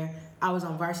senior year, I was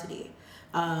on varsity.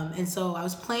 And so I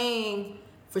was playing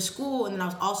for school, and then I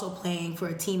was also playing for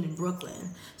a team in Brooklyn.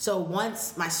 So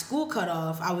once my school cut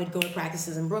off, I would go to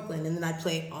practices in Brooklyn, and then I'd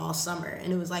play all summer.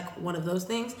 And it was like one of those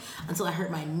things until I hurt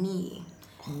my knee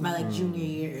my like junior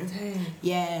year. Dang.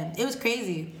 Yeah, it was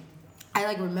crazy. I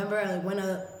like remember I like went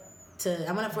up for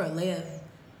a layup,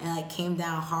 and I like came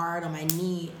down hard on my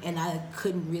knee, and I like,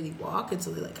 couldn't really walk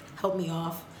until they like helped me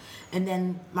off. And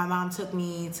then my mom took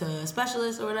me to a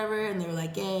specialist or whatever, and they were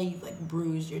like, yeah, you like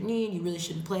bruised your knee, and you really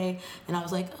shouldn't play. And I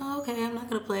was like, oh, okay, I'm not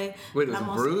gonna play. Wait, it And was I'm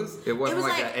a also- bruise? It wasn't was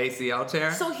like an ACL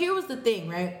tear? So here was the thing,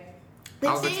 right?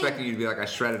 I was expecting you to be like, I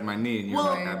shredded my knee, and you're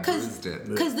like, I bruised it.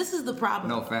 Because this is the problem.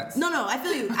 No offense. No, I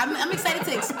feel you. I'm excited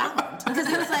to expound. Because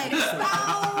it was like,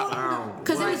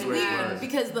 because it was weird.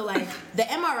 Because the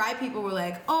MRI people were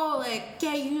like, oh, like,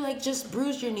 yeah, you like just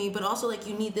bruised your knee, but also like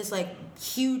you need this like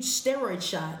huge steroid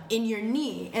shot in your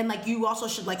knee, and like you also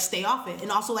should like stay off it, and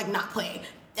also like not play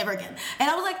ever again. And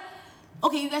I was like,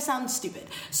 okay, you guys sound stupid.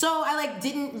 So I like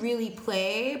didn't really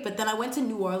play, but then I went to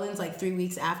New Orleans like 3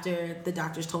 weeks after the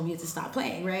doctors told me to stop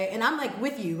playing, right? And I'm like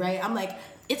with you, right? I'm like,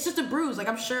 it's just a bruise. Like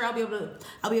I'm sure I'll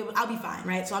be fine,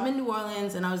 right? So I'm in New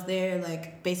Orleans, and I was there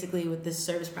like basically with this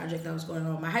service project that was going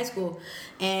on in my high school,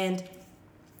 and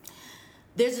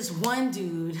there's this one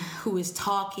dude who is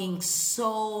talking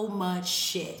so much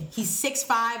shit. He's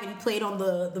 6'5", and he played on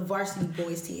the varsity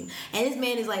boys team. And this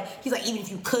man is like, he's like, even if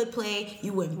you could play,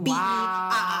 you wouldn't beat me.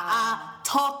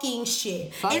 Talking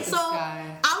shit. Fuck and this so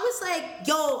guy. I was like,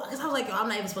 yo, because I was like, yo, I'm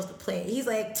not even supposed to play. He's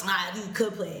like, if you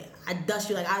could play, I'd dust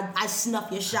you. Like, I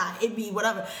snuff your shot. It'd be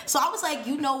whatever. So I was like,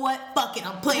 you know what? Fuck it,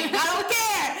 I'm playing. I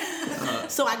don't care.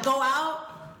 So I go out.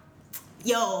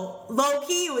 Yo, low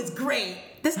key, it was great.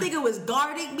 This nigga was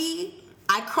guarding me.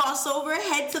 I cross over,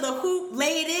 head to the hoop,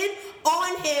 lay it in,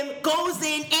 on him, goes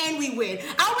in, and we win.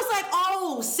 I was like,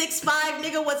 oh, 6'5",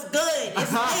 nigga, what's good?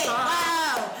 It's lit.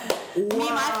 Wow. Me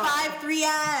and my 5'3"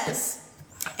 ass.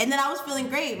 And then I was feeling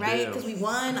great, right? Because we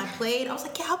won, I played. I was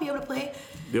like, yeah, I'll be able to play.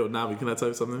 Yo, Nabi, can I tell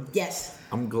you something? Yes.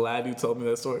 I'm glad you told me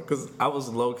that story because I was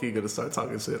low key gonna start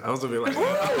talking shit. I was gonna be like, "You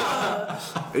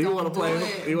want to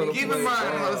play? You want to play?" Keep in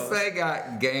mind, Jose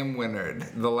got game winnered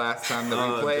the last time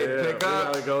that we played damn, pickup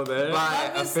we gotta go there.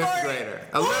 by a fifth grader.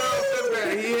 A little fifth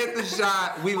grader. He hit the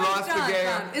shot. We lost the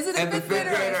game. Is it a and the fifth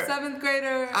grader or a seventh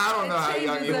grader? I don't know how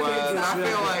young he was. I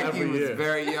feel like he Every was year.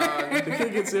 very young. The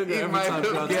kid gets younger He every might time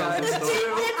have John got tells the story.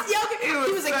 He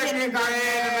was a second kindergarten.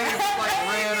 grade. Like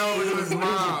ran over to his He was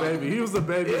a mom. baby. He was the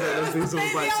baby that this season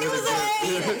was like.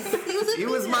 He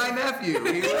was my nephew.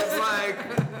 He was like,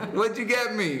 "What'd you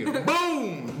get me?"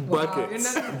 Boom.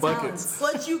 Buckets. Buckets.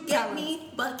 What you get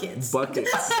me? Buckets.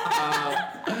 Buckets.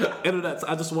 Internet,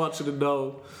 I just want you to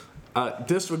know,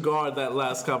 disregard that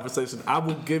last conversation. I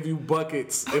will give you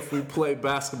buckets if we play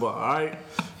basketball, all right?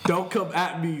 Don't come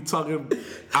at me talking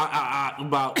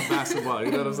about basketball.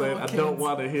 You know what I'm saying? I don't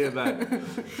want to hear that.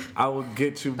 I will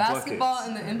get you Basketball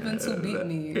buckets. and the Infants Who Beat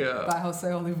Me Yeah. by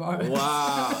Jose Olivares.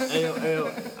 Wow.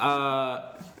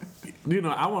 You know,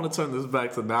 I want to turn this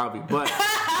back to Nabi, but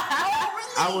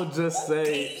I would just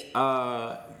say,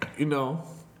 you know,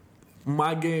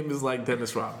 my game is like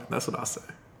Dennis Rodman. That's what I'll say.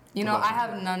 You know, I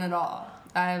have none at all.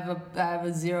 I have a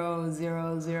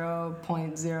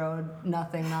 0.0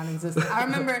 nothing, non-existent. I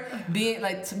remember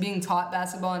being taught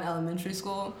basketball in elementary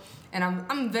school, and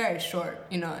I'm very short,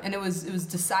 you know, and it was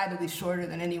decidedly shorter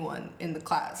than anyone in the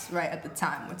class right at the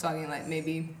time. We're talking like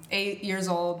maybe 8 years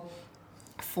old,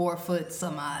 4 foot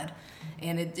some odd.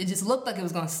 And it just looked like it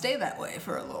was going to stay that way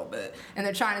for a little bit. And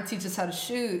they're trying to teach us how to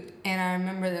shoot. And I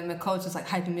remember that the coach was like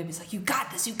hyping me up. He's like, you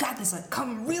got this, like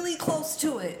come really close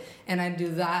to it. And I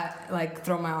do that, like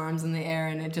throw my arms in the air,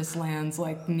 and it just lands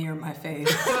like near my face.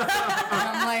 And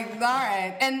I'm like, all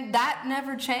right. And that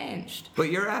never changed. But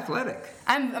you're athletic.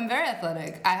 I'm very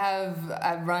athletic. I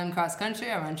run cross country,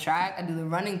 I run track, I do the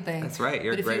running thing. That's right,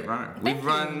 you're a great runner. We've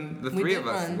run, the three of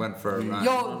us went for a run.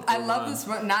 Yo, I love this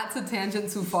run, not to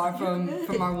tangent too far from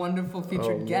our wonderful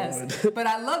featured guest, but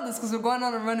I love this because we're going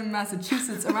on a run in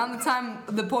Massachusetts around the time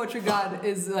the Poetry God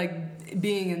is like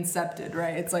being incepted,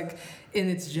 right? It's like in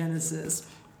its genesis.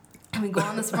 And we go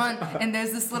on this run, and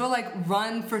there's this little like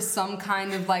run for some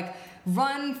kind of like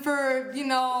run for, you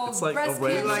know, it's like breast a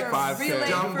relay, cancer, like 5K. relay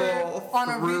Stumble on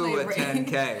a through relay a race.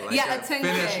 10K. Like yeah, a 10K.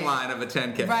 finish line of a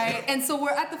 10K. Right, and so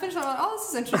we're at the finish line, like, oh, this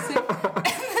is interesting. And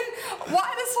then,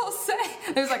 why does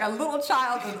Jose, there's like a little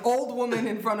child, an old woman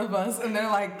in front of us, and they're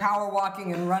like power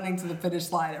walking and running to the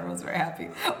finish line. Everyone's very happy.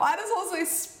 Why does Jose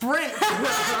sprint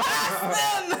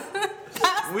past them?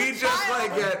 Past We the just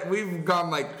child? like we've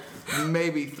gone like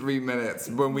maybe 3 minutes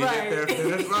when we hit their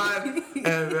finish line,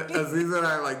 and Aziza and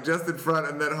I are like just in front,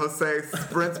 and then Jose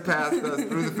sprints past us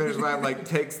through the finish line, like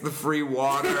takes the free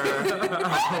water,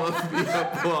 all of the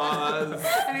applause.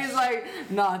 And he's like,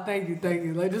 nah, thank you.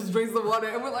 Like, just drinks the water.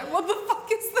 And we're like, what the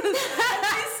fuck is this? And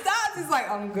he stops. He's like,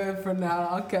 I'm good for now.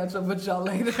 I'll catch up with y'all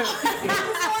later. He just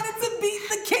wanted to beat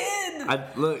the kid.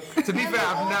 To be fair,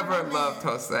 I've never loved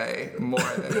Jose more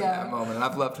than in that moment.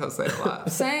 I've loved Jose a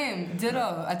lot. Same.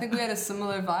 Ditto. I think we had a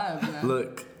similar vibe, man.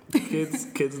 Look,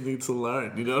 kids need to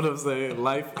learn. You know what I'm saying?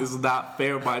 Life is not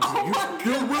fair by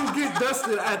you will get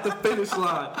dusted at the finish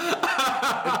line. If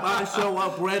I show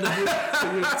up randomly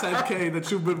to your 10K that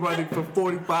you've been running for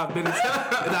 45 minutes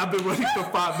and I've been running for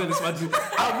 5 minutes, I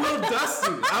will dust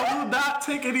you. I will not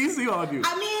take it easy on you.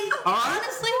 I mean,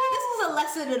 honestly, this is a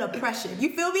lesson in oppression. You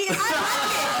feel me? I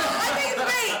like it. I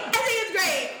think it's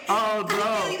great. Oh, I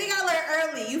no. think I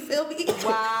learned early. You feel me?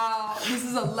 Wow. This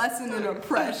is a lesson in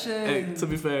oppression. Hey, to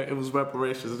be fair, it was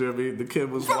reparations. You know what I mean? The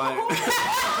kid was white.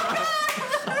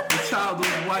 The child was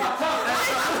white.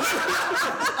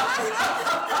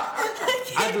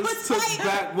 I just took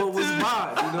back what was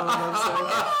mine. You know what I'm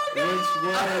saying? Which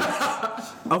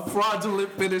was a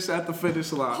fraudulent finish at the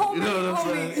finish line. Homie, you know what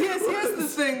I'm saying? Here's the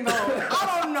thing, though.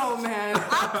 I don't know, man. I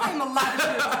claim a lot of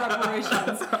shit as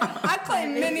reparations. I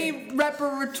claim many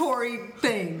reparatory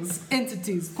things,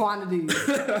 entities, quantities.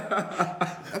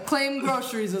 I claim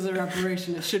groceries as a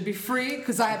reparation. It should be free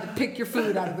because I had to pick your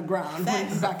food out of the ground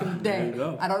back in the day. There you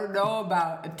go. I don't know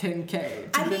about a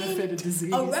 10K to benefit a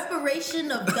disease. A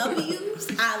reparation of W's,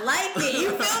 I like it.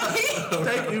 You feel me?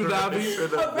 Thank you, Nabi.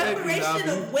 A reparation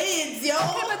of wins, yo.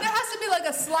 Okay, but there has to be like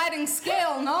a sliding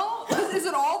scale, no? Is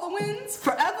it all the wins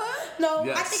forever? No,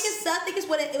 Yes. I think it's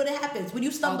when it happens when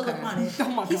you stumble Okay. upon it. Oh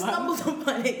my He God. stumbled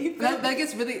upon it. You feel That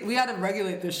gets really, we gotta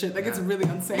regulate this shit. That gets really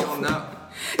unsafe. Oh no.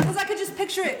 Because I could just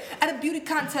picture it at a beauty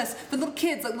contest for little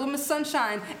kids, like Little Miss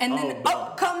Sunshine, and then Oh, no.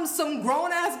 up comes some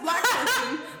grown ass black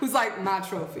person who's like, my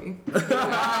trophy.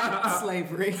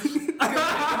 Slavery.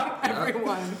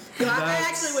 Everyone. I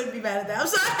actually wouldn't be mad at that. I'm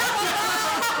sorry.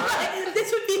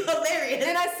 This would be hilarious.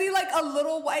 And I see like a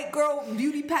little white girl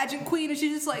beauty pageant queen, and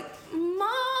she's just like, Mom.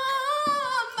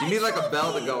 You need like a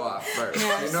bell to go off first.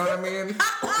 Yes. You know what I mean?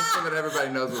 Just so that everybody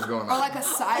knows what's going on. Or like a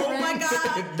siren. Oh my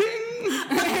God. Ding!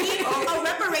 A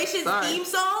reparations Sorry. theme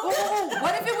song? Oh,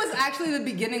 what if it was actually the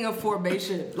beginning of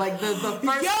Formation? Like the first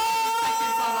seconds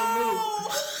on a loop.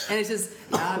 And it's just,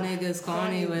 y'all niggas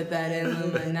corny with that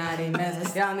Illuminati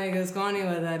mess. Y'all niggas corny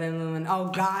with that Illuminati. Oh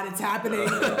God, it's happening in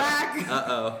the back.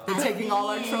 Uh-oh. They're taking all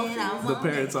our trophies. The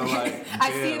parents are like, I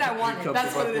see it, I want it. "Damn,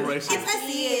 That's what it is. reparations." Yes, I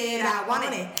see it. I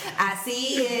want it. I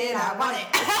see it. I want it.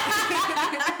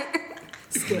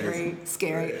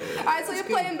 Scary. All right, so you're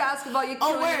playing basketball. You're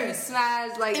killing it. You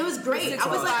smash. Like It was great. I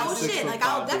was like, oh 6'5", shit, like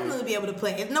I'll 6'5", definitely be able to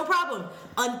play. It's no problem.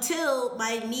 Until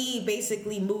my knee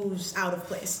basically moves out of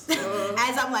place.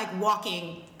 As I'm like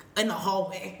walking in the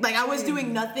hallway. Like I was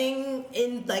doing nothing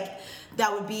in like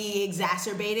that would be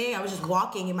exacerbating. I was just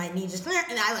walking and my knee just, and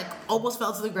I like almost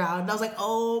fell to the ground. And I was like,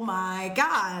 oh my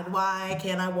God, why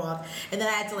can't I walk? And then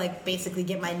I had to like basically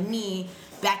get my knee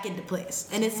back into place.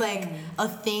 And it's like a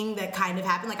thing that kind of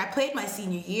happened. Like I played my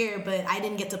senior year, but I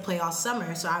didn't get to play all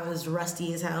summer. So I was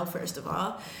rusty as hell, first of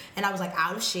all. And I was like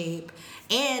out of shape.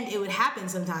 And it would happen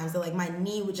sometimes that like my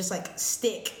knee would just like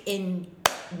stick in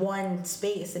one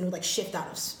space and it would like shift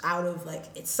out of like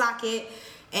its socket,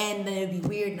 and then it'd be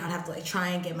weird and I'd have to like try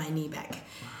and get my knee back.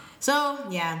 So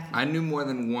yeah, I knew more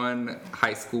than one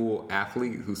high school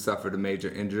athlete who suffered a major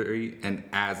injury and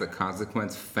as a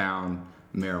consequence found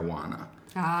marijuana.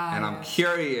 And I'm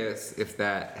curious if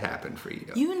that happened for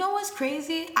you. You know what's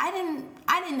crazy? I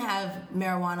didn't have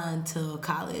marijuana until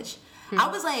college. I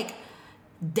was like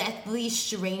deathly,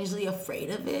 strangely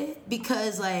afraid of it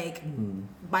because like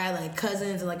my like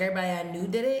cousins and like everybody I knew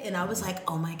did it, and I was like,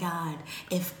 oh my God,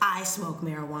 if I smoke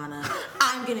marijuana,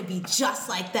 I'm gonna be just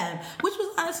like them, which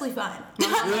was honestly fine. It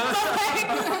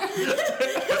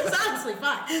was honestly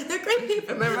fine. They're great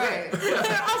people. Right.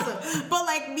 They're awesome. But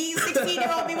like me,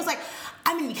 16-year-old me was like,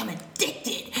 I'm gonna become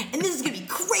addicted, and this is gonna be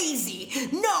crazy.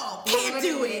 No, can't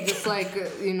do it. Just like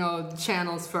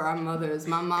channels for our mothers.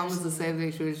 My mom was the same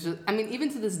thing. She was just, I mean, even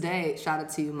to this day, shout out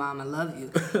to you, Mom, I love you.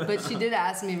 But she did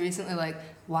ask me recently, like,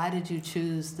 why did you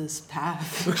choose this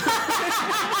path?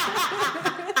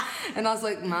 And I was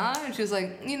like, Ma, and she was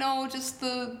like, just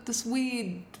this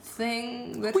weed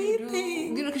thing that you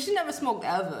do. Because she never smoked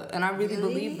ever, and I really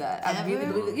believe that. I really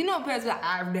believe it. Parents are like,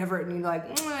 I've never, and you're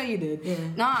like, you did. Yeah.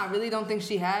 No, I really don't think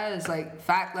she has.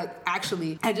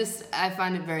 Actually, I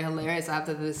find it very hilarious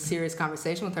after this serious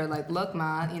conversation with her. Like, look,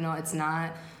 Ma, it's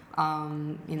not.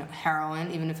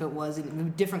 Heroin, even if it was a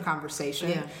different conversation.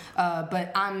 Yeah.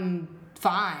 But I'm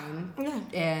fine,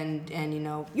 and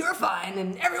you're fine,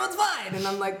 and everyone's fine, and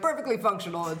I'm like perfectly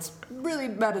functional. It's really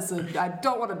medicine. I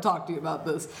don't want to talk to you about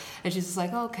this. And she's just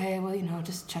like, okay, well,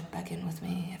 just check back in with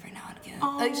me every now and again.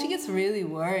 Like she gets really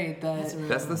worried that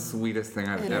that's the sweetest thing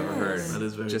I've ever heard. That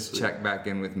is very just sweet. Check back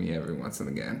in with me every once and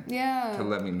again. Yeah. To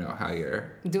let me know how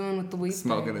you're doing with the weed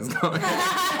smoking thing. is going.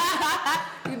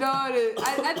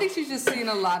 I think she's just seen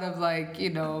a lot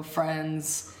of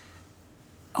friends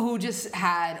who just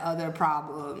had other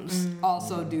problems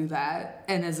also do that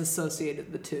and has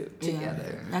associated the two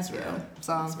together. That's real.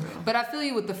 So, That's real. But I feel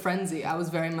you with the frenzy. I was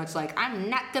very much like, I'm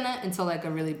not gonna, until like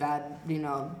a really bad,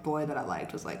 boy that I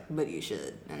liked was like, but you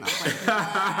should. And I was like,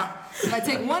 if I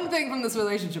take one thing from this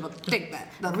relationship, I'll take that.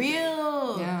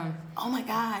 Real. Yeah. Oh my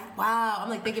God. Wow. I'm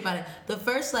like thinking about it. The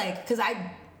first time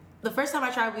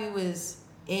I tried weed was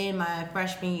in my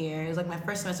freshman year. It was like my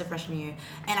first semester freshman year,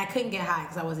 and I couldn't get high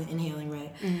because I wasn't inhaling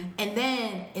right. And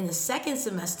then in the second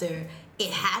semester,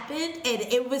 it happened, and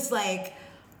it was like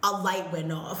a light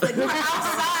went off. Like we were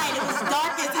outside, it was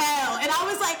dark as hell, and I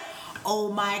was like,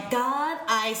 oh my God,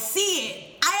 I see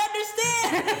it. I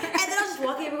understand. And then I was just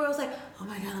walking everywhere. I was like, oh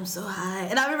my God, I'm so high.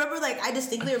 And I remember, I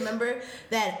distinctly remember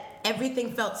that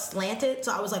everything felt slanted.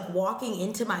 So I was walking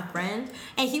into my friend,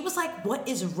 and he was like, what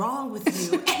is wrong with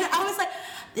you? And I was like,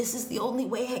 this is the only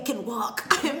way I can walk.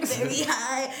 I am very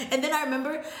high. And then I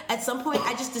remember at some point,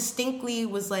 I just distinctly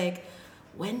was like,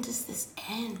 when does this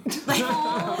end?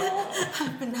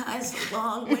 I've been high so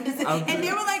long. When does it? And they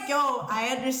were like, yo,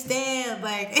 I understand.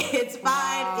 It's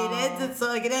fine.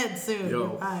 Wow. It ends soon. Yo,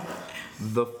 you're fine.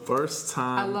 The first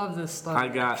time I love this story. I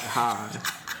got high,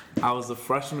 I was a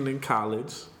freshman in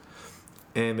college,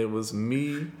 and it was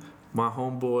me, my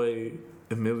homeboy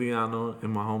Emiliano,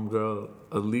 and my homegirl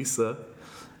Elisa,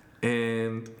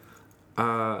 and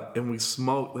we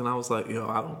smoked, and I was like, yo,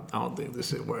 I don't think this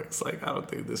shit works. I don't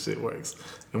think this shit works.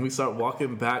 And we start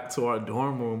walking back to our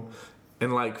dorm room,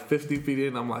 and 50 feet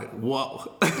in, I'm like,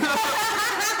 whoa.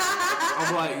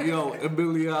 I'm like, yo,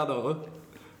 Emiliano,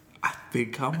 I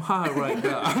think I'm high right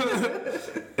now.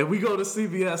 And we go to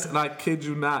CVS, and I kid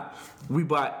you not, we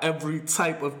buy every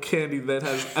type of candy that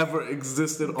has ever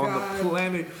existed on the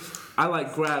planet. I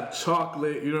grab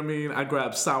chocolate, you know what I mean? I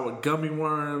grab sour gummy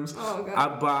worms. Oh, God. I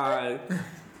buy,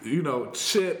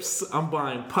 chips. I'm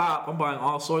buying pop. I'm buying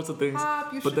all sorts of things.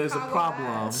 But there's a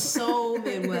problem. So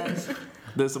Midwest.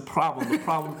 There's a problem. The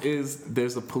problem is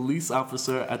there's a police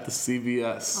officer at the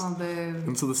CVS. Oh, babe.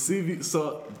 And so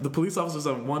the police officer's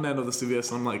on one end of the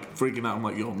CVS, and I'm freaking out. I'm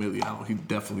like, yo, Emiliano, he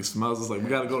definitely smells. It's we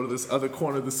gotta go to this other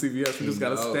corner of the CVS. We just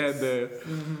gotta stand there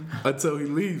until he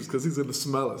leaves because he's gonna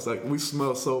smell us. We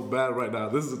smell so bad right now.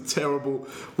 This is a terrible.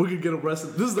 We could get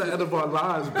arrested. This is the end of our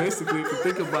lives, basically, if you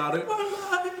think about it.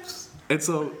 And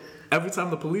so every time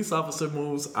the police officer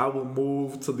moves, I will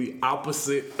move to the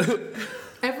opposite.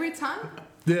 Every time?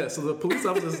 Yeah, so the police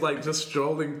officer's like just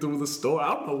strolling through the store.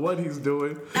 I don't know what he's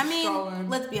doing. I mean, Strolling.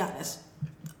 let's be honest.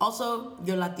 Also,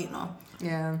 you're Latino.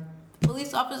 Yeah.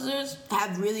 Police officers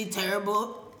have really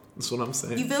terrible. That's what I'm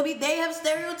saying. You feel me? They have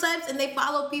stereotypes and they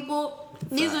follow people.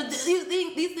 These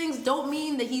things don't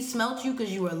mean that he smelt you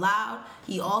because you were loud.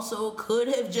 He also could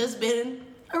have just been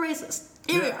a racist.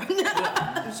 Here we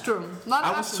are. It's true. A lot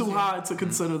of I was options too here. high to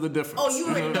consider the difference. Oh, you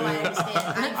already know know what I I mean?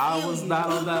 understand. I was not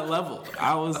on that level.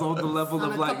 I was on the level On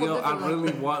of a like, couple yo, I different really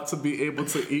levels. want to be able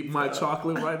to eat my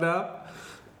chocolate right now.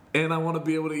 And I want to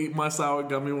be able to eat my sour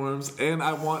gummy worms. And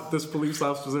I want this police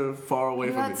officer far away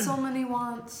You from had me. so many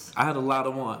wants. I had a lot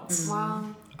of wants. Wow.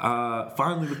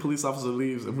 Finally, the police officer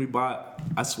leaves, and we bought,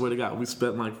 I swear to God, we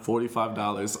spent like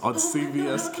 $45 on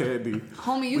CVS candy.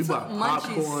 Homie, you We took bought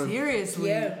munchies popcorn. seriously.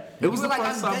 Yeah. It was You the were like,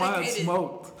 first I'm time I had dedicated.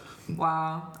 smoked.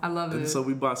 Wow. I love And it. so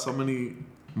we bought so many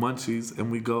munchies, and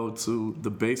we go to the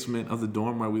basement of the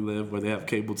dorm where we live, where they have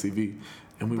cable TV,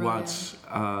 and we Brilliant. watch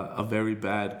a very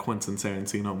bad Quentin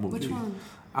Tarantino movie. Which one?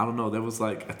 I don't know. There was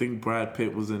like, I think Brad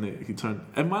Pitt was in it. He turned.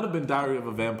 It might have been Diary of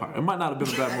a Vampire. It might not have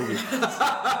been a bad movie.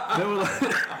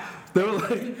 They were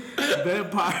like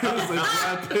vampires and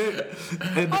Brad Pitt,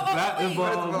 and that wait.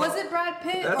 involved. Was it Brad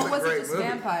Pitt That's or a was great it just movie.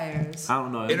 vampires? I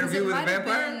don't know. Interview with a Might have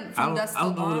Vampire? been I From don't, Dusk I Till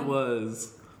don't know what it Dawn.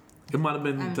 was. It might have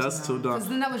been Dust Till Because Dawn.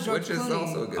 then that was George Which is Clooney.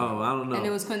 also a good. Oh, I don't know. And it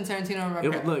was Quentin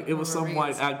Tarantino. Look, it was some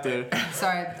white actor.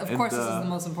 Sorry, of And, course this is uh, the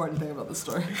most important thing about the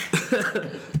story.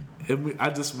 And I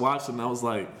just watched it and I was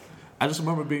like, I just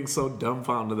remember being so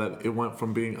dumbfounded that it went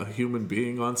from being a human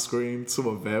being on screen to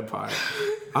a vampire.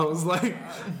 I was like,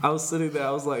 I was sitting there,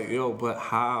 I was like, yo, but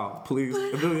how? Please,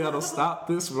 Emiliano, stop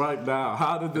this right now.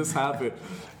 How did this happen?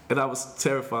 And I was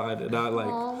terrified and I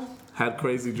like had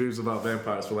crazy dreams about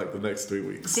vampires for like the next 3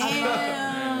 weeks.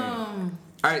 Damn.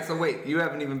 All right, so wait, you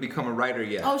haven't even become a writer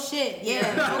yet. Oh shit. Yeah.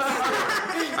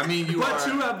 I mean, you But are.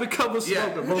 you have become a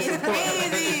smoker, most It's importantly.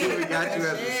 crazy. We got you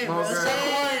as a Shit, smoker.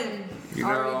 shit. You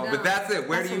Already know, done. but that's it.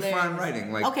 Where That's do you hilarious. find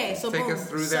writing? Like, Okay, so take boom. us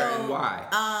through there and why.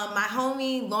 My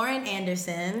homie Lauren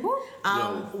Anderson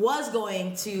Yo. was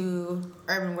going to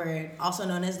Urban Word, also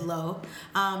known as Low.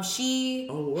 She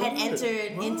Oh, had word.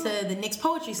 entered What? into the Knicks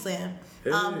Poetry Slam. Hey.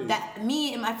 That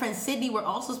me and my friend Sydney were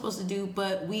also supposed to do,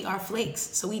 but we are flakes,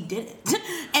 so we didn't.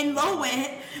 And Lo went.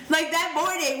 Like that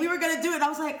morning, we were gonna do it. I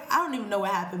was like, I don't even know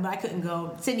what happened, but I couldn't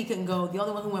go. Sydney couldn't go. The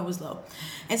only one who went was Lo.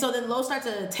 And so then Lo starts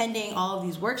attending all of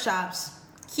these workshops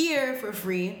here for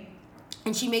free.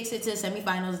 And she makes it to the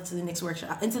semifinals into the Knicks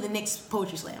workshop, into the Knicks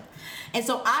Poetry Slam. And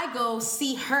so I go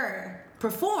see her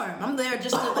perform. I'm there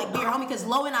just to like be her homie because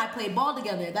Lo and I played ball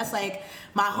together. That's like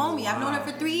my homie. I've known her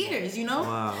for 3 years, you know?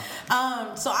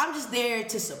 Wow. So I'm just there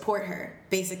to support her,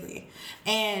 basically.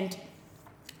 And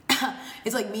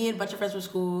it's like me and a bunch of friends from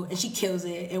school, and she kills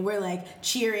it, and we're like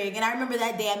cheering. And I remember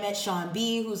that day I met Sean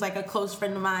B, who's like a close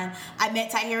friend of mine. I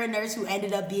met Tahira Nurse, who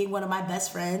ended up being one of my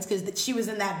best friends because she was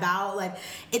in that bout. Like,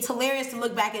 it's hilarious to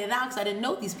look back at it now because I didn't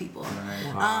know these people.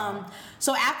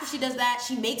 So after she does that,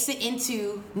 she makes it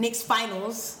into Knicks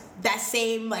finals. That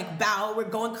same like bout, we're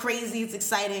going crazy, it's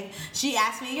exciting. She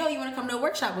asked me, yo, you want to come to a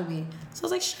workshop with me? So I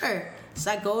was like, sure.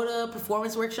 So I go to a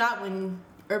performance workshop when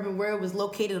Urban World was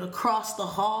located across the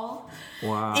hall.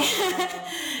 Wow.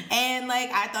 And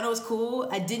like I thought it was cool.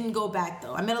 I didn't go back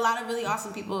though. I met a lot of really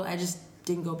awesome people. I just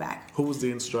didn't go back. Who was the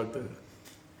instructor?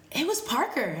 It was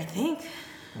Parker, I think.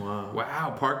 Wow.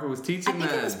 Wow, Parker was teaching I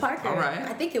think that. it was Parker. All I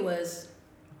right. think it was.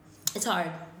 It's hard.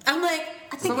 I'm like,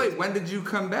 I think So wait, when did you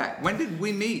come back? When did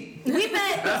we meet? we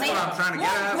met. That's what I'm trying to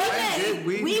get at. When did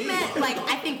we meet? met like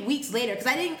I think weeks later because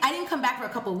I didn't come back for a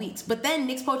couple weeks. But then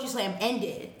Knicks Poetry Slam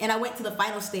ended and I went to the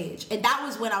final stage, and that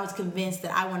was when I was convinced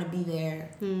that I want to be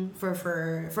there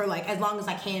for like as long as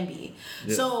I can be.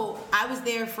 Yeah. So I was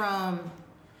there from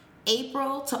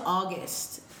April to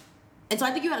August, and so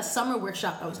I think you had a summer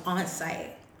workshop that was on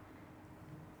site.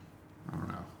 I don't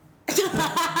know.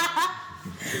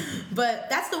 But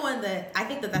that's the one that I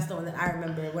think that's the one that I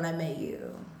remember when I met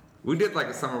you. We did like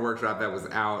a summer workshop that was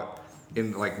out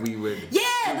in like we would Yeah,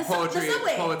 do the poetry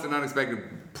subway. poets in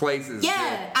unexpected places.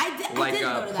 Yeah, did, I did like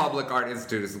go to that. Public Art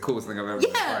Institute is the coolest thing I've ever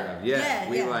been Yeah, part of. Yeah,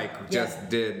 we yeah, like yeah. just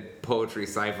did poetry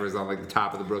ciphers on like the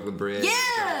top of the Brooklyn Bridge.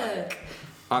 Yeah.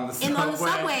 On the subway. On the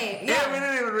subway, yeah. And we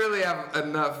didn't even really have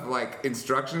enough like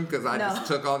instruction because I No. just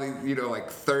took all these, like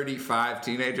 35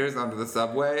 teenagers onto the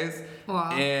subways.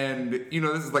 Wow. And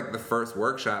this is like the first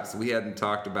workshop, so we hadn't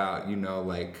talked about,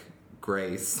 like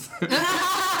grace. And they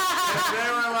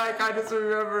were like, I just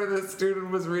remember this student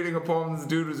was reading a poem, this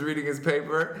dude was reading his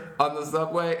paper on the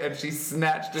subway, and she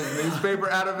snatched his newspaper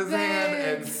out of his hand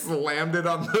and slammed it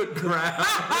on the ground.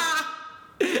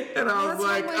 And I was That's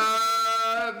like,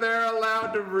 when, they're allowed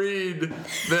allowed to read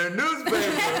their newspaper,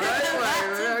 right?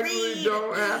 Like, they actually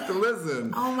don't have to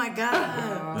listen. Oh my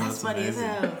god, that's funny as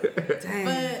hell. Dang.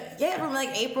 But yeah, from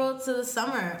like April to the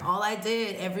summer, all I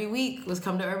did every week was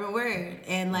come to Urban Word,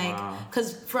 and like,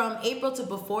 cause from April to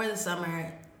before the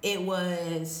summer, it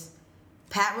was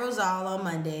Pat Rosal on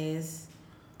Mondays,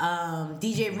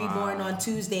 DJ Reborn on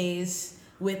Tuesdays.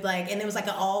 With like, and it was like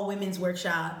an all women's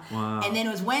workshop. Wow. And then it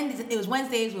was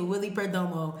Wednesdays with Willie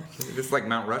Perdomo. It's like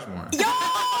Mount Rushmore.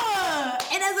 Yeah!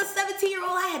 And as a 17-year-old,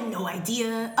 I had no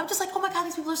idea. I'm just like, oh my god,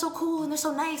 these people are so cool and they're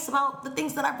so nice about the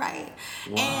things that I write.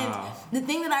 Wow. And the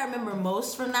thing that I remember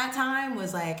most from that time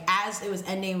was like, as it was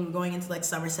ending, we were going into like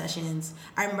summer sessions.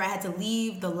 I remember I had to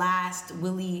leave the last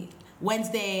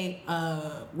Wednesday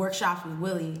workshops with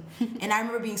Willie. And I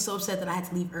remember being so upset that I had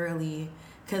to leave early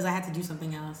because I had to do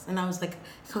something else. And I was like,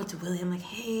 go to Willie, I'm like,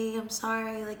 hey, I'm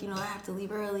sorry, like, I have to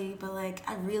leave early, but like,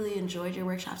 I really enjoyed your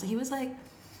workshops. And he was like,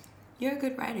 you're a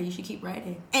good writer, you should keep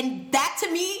writing. And that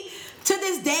to me, to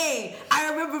this day, I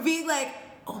remember being like,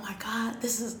 oh my god,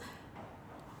 this is...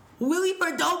 Willie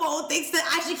Perdomo thinks that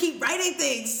I should keep writing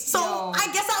things. So I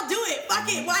guess I'll do it.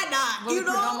 Fuck it, why not? Willie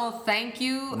Perdomo, thank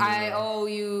you. I owe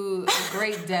you a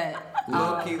great debt.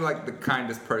 Low-key, like the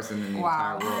kindest person in the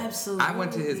entire world. Absolutely. I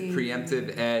went to his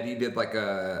preemptive ed. He did like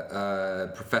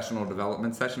a professional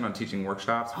development session on teaching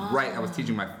workshops. Right, I was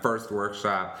teaching my first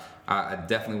workshop. I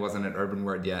definitely wasn't at Urban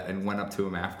Word yet, and went up to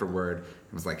him afterward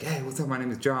and was like, hey, what's up? My name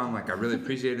is John. Like, I really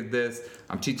appreciated this.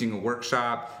 I'm teaching a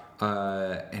workshop.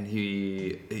 And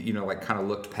he, like kind of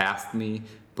looked past me,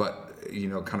 but,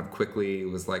 kind of quickly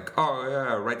was like, oh,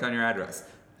 yeah, write down your address.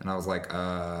 And I was like,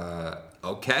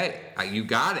 okay, you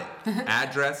got it.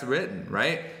 Address written,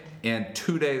 right? And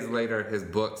 2 days later, his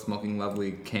book, Smoking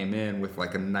Lovely, came in with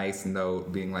like a nice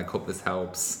note being like, hope this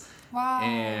helps. Wow.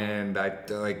 And I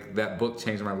like that book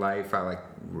changed my life. I like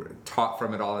taught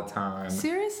from it all the time.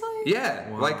 Seriously? Yeah.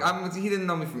 Wow. Like he didn't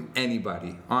know me from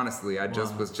anybody. Honestly, I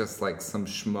just was just like some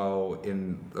schmo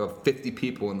in 50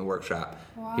 people in the workshop.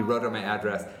 Wow. He wrote down my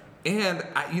address, and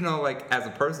I, like as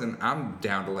a person, I'm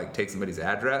down to like take somebody's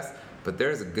address, but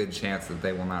there's a good chance that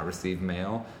they will not receive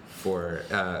mail for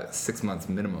 6 months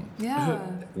minimum. Yeah.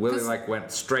 Willie like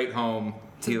went straight home.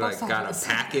 He the like post got office. a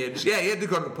package. Yeah, he had to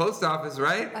go to the post office,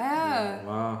 right? Yeah.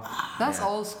 Wow. That's Yeah.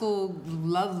 old school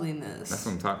loveliness. That's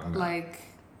what I'm talking about. Like,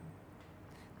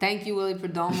 thank you, Willie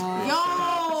Perdomo. Shout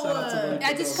out to Yo! Willie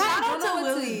I just Perdomo. kind of don't Shout know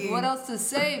out to Willie. what else to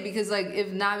say, because like if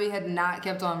Nabi had not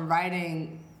kept on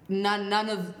writing, none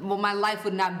of my life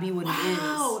would not be what it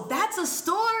Wow, that's a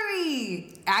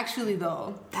story. is. Actually,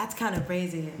 though, That's kind of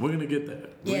crazy. We're gonna get there.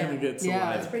 We're Yeah. gonna get to Yeah.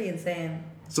 like. That's pretty insane.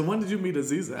 So when did you meet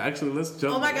Aziza? Actually, let's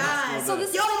jump. Oh my let's God. go so back.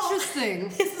 this is interesting.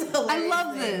 This is I hilarious.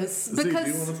 love this Z, do you want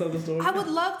because to tell the story? I would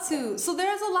love to. So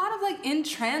there's a lot of like in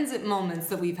transit moments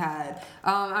that we've had.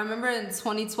 I remember in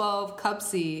 2012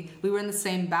 Cupsy, we were in the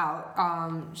same bout.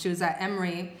 She was at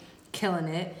Emory, killing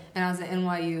it, and I was at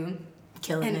NYU.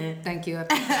 Killing And it. thank you.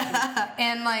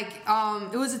 And like,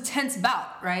 it was a tense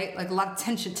bout, right? Like a lot of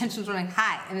tension's running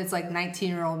high, and it's like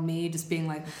 19-year-old me just being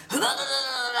like,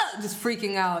 just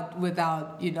freaking out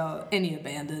without, any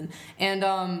abandon. And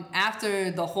after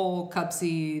the whole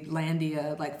Cupsy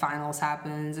Landia like finals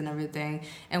happens and everything,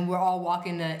 and we're all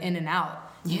walking to In and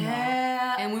Out.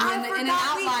 Yeah. And we were in the In and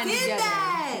Out line together.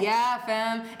 That. Yeah,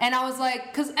 fam. And I was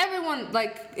like, because everyone,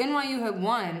 like, NYU had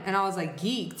won, and I was like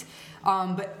geeked.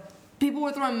 But people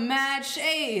were throwing mad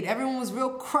shade. Everyone was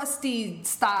real crusty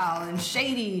style and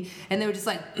shady. And they were just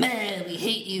like, man, we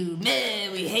hate you.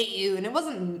 Man, we hate you. And it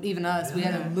wasn't even us. We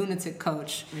had a lunatic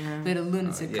coach. We had a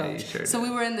lunatic yeah, you coach. sure So did.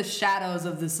 we were in the shadows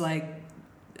of this, like,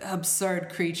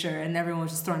 absurd creature, and everyone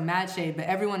was just throwing mad shade, but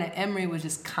everyone at Emory was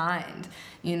just kind,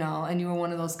 and you were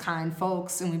one of those kind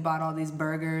folks, and we bought all these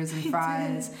burgers and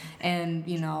fries, and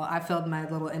I filled my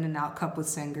little In-N-Out cup with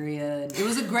sangria, and it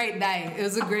was a great night.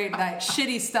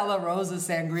 Shitty Stella Rosa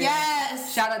sangria.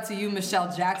 Yes. Shout out to you,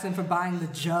 Michelle Jackson, for buying the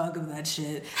jug of that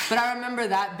shit. But I remember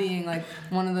that being like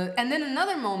one of the, and then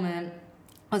another moment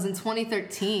was in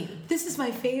 2013. This is my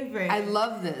favorite. I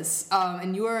love this.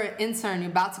 And you were an intern.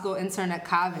 You're about to go intern at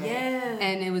Cave. Yeah.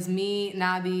 And it was me,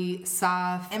 Nabi,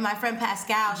 Saf. and my friend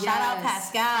Pascal. Shout out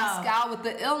Yes. Pascal. Pascal with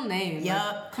the ill name. Yup.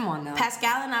 Like, come on now.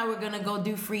 Pascal and I were gonna go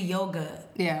do free yoga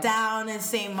down in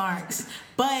St. Mark's.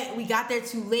 But we got there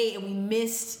too late and we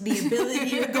missed the ability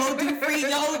to go do free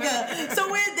yoga. So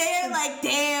we're there like,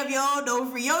 damn, yo, no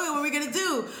free yoga. What are we gonna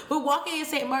do? We're walking in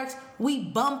St. Mark's. We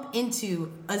bump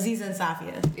into Aziza and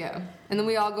Safia. Yeah. And then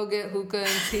we all go get hookah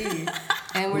and tea.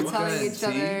 And we're telling Okay. each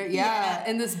other,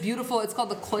 in this beautiful, it's called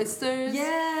the Cloisters.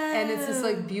 Yeah. And it's this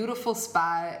like beautiful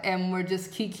spot, and we're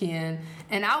just kikiing.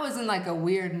 And I was in like a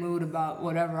weird mood about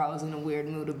whatever I was in a weird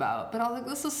mood about. But I was like,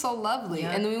 this is so lovely.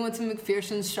 Yeah. And then we went to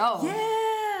McPherson's show.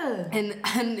 Yeah.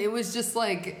 And it was just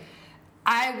like,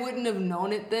 I wouldn't have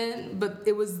known it then, but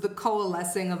it was the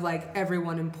coalescing of like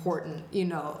everyone important, you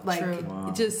know, like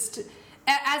True. just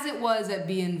as it was at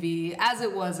B&V, as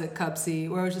it was at Cupsy,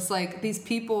 where it was just like, these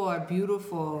people are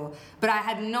beautiful, but I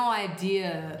had no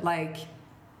idea like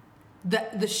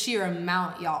the sheer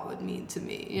amount y'all would mean to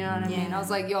me, you know what I mean? I was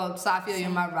like, yo, Safia,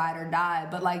 you're my ride or die,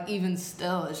 but like even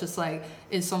still, it's just like,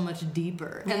 it's so much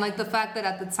deeper. And like the fact that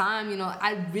at the time, you know,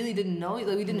 I really didn't know,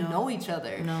 like we didn't know each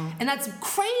other. No. And that's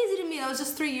crazy to me. That was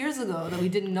just 3 years ago that we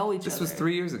didn't know each other. This was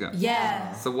 3 years ago.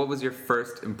 Yeah. So what was your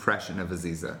first impression of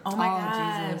Aziza? Oh my Oh,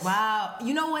 God. Jesus. Wow.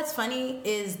 You know what's funny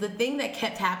is the thing that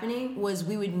kept happening was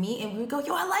we would meet and we would go,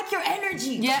 yo, I like your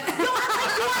energy. Yeah. Yo,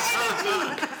 I like your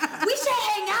energy. We should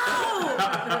hang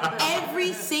out.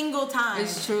 Every single time.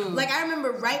 It's true. Like I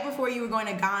remember right before you were going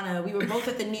to Ghana, we were both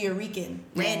at the New Yorican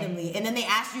randomly. And then they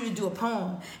asked you to do a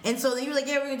poem. And so then you were like,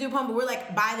 yeah, we're going to do a poem. But we're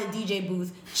like by the DJ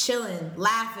booth, chilling,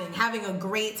 laughing, having a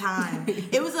great time.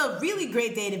 It was a really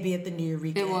great day to be at the New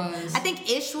Yorican. It was. I think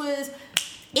Ish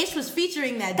was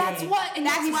featuring that day. That's what, and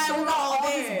that's he why showed we were all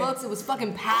his there. books. It was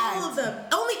fucking packed. All of them.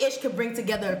 Only Ish could bring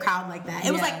together a crowd like that.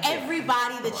 It was Yeah. like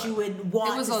everybody that you would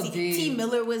want It was to OD. see. T.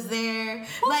 Miller was there.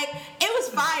 Like, it was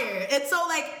fire. And so,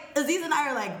 like, Aziz and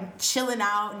I are like chilling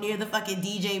out near the fucking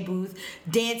DJ booth,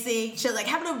 dancing, like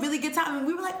having a really good time. And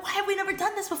we were like, why have we never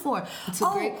done this before? It's a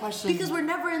great question. Because we're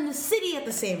never in the city at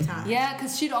the same time. Yeah,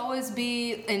 because she'd always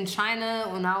be in China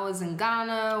when I was in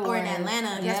Ghana. Or in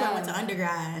Atlanta. That's where I went to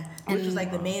undergrad, which was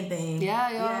like the main thing.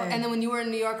 Yeah, yo. And then when you were in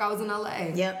New York, I was in LA.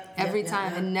 Yep, Every yep,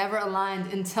 time. yep. It never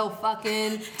aligned until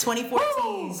fucking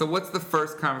 2014. So what's the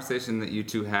first conversation that you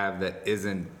two have that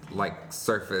isn't like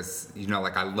surface, you know,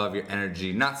 like I love your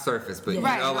energy, not surface, but you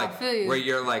Right, know, no, I like feel you. where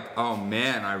you're like, oh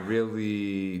man, I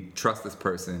really trust this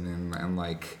person and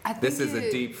like I this think is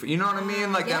a deep, you know what I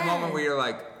mean? Like that Yeah. moment where you're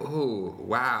like, oh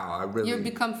wow, I really you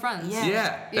become friends. Yeah. yeah,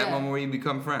 that Yeah. moment where you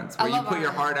become friends, I where you love put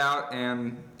your our- heart out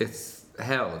and it's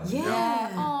held. you know?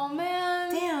 Yeah. Oh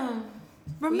man. Damn.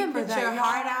 Remember you put that, your y'all.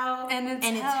 heart out And it's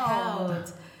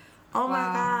held. Oh Wow.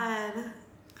 my God.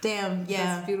 Damn. That's a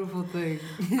Yeah. beautiful thing.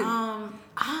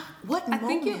 What I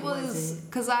moment think it was it?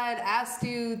 because I had asked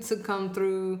you to come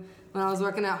through when I was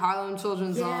working at Harlem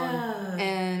Children's Zone, Yeah.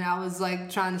 and I was like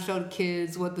trying to show the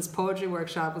kids what this poetry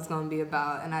workshop was going to be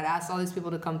about, and I'd asked all these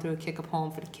people to come through and kick a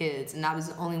poem for the kids, and I was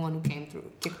the only one who came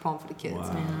through, kick a poem for the kids.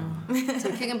 So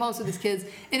we're kicking poems for these kids.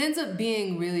 It ends up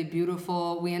being really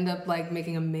beautiful. We end up like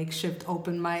making a makeshift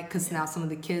open mic because now some of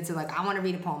the kids are like, I want to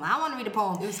read a poem. I want to read a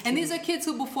poem. And these are kids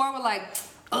who before were like,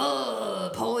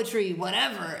 ugh, poetry,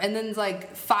 whatever. And then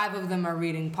like 5 of them are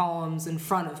reading poems in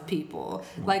front of people,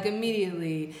 like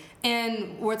immediately.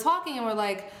 And we're talking and we're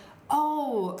like,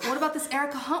 oh, what about this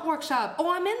Erica Hunt workshop? Oh,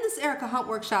 I'm in this Erica Hunt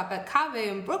workshop at Cave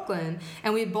in Brooklyn.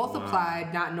 And we both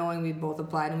applied, not knowing we'd both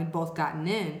applied, and we'd both gotten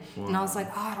in. And I was like,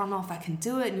 oh, I don't know if I can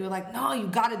do it. And you were like, no, you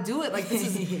gotta do it. Like, this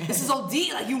is OD.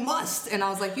 Like, you must. And I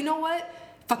was like, you know what?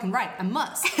 Fucking right, I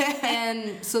must.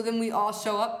 And so then we all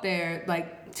show up there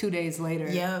like 2 days later.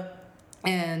 Yep.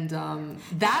 And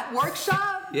that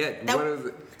workshop Yeah, That- what is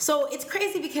it? So it's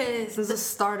crazy because was the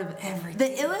start of everything.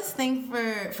 the illest thing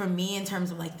for me in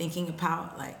terms of like thinking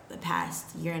about like the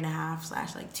past year and a half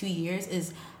 / like 2 years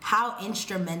is how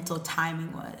instrumental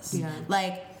timing was. Yeah.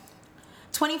 Like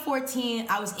 2014,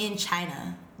 I was in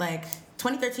China. Like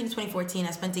 2013 to 2014,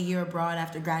 I spent a year abroad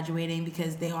after graduating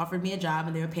because they offered me a job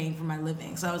and they were paying for my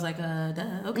living. So I was like, duh,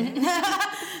 okay.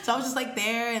 So I was just like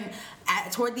there, and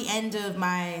toward the end of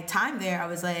my time there, I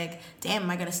was like, damn, am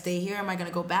I gonna stay here? Am I gonna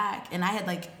go back? And I had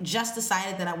like just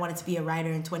decided that I wanted to be a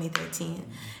writer in 2013.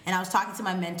 And I was talking to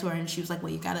my mentor, and she was like,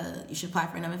 well, you should apply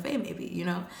for an MFA maybe, you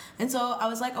know? And so I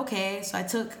was like, okay. So I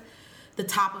took the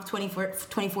top of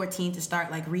 2014 to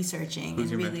start like researching.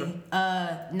 Who's and your really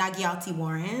mentor? Nagyalti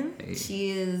Warren. Hey.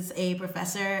 She is a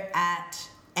professor at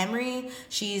Emory.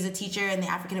 She's a teacher in the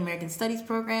African American Studies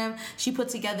program. She put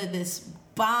together this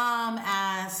bomb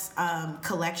ass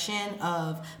collection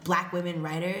of Black women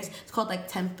writers. It's called like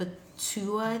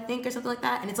Tempatua, I think, or something like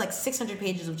that. And it's like 600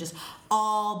 pages of just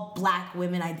all Black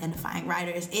women identifying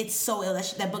writers. It's so ill.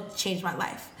 That book changed my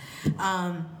life.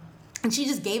 And she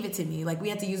just gave it to me. Like, we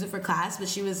had to use it for class, but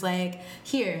she was like,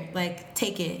 here, like,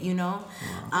 take it, you know?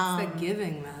 It's like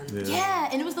giving, man. Yeah,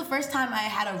 and it was the first time I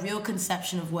had a real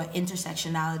conception of what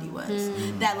intersectionality was.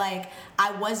 That, like,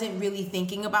 I wasn't really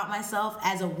thinking about myself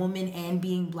as a woman and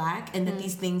being black, and that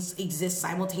these things exist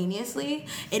simultaneously.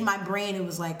 In my brain, it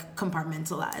was, like,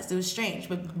 compartmentalized. It was strange.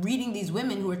 But reading these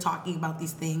women who were talking about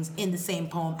these things in the same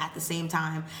poem at the same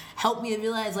time helped me to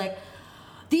realize, like,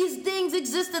 these things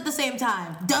exist at the same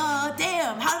time. Duh,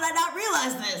 damn, how did I not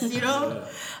realize this, you know?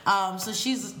 So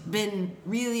she's been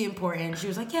really important. She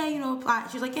was like, yeah, you know, apply.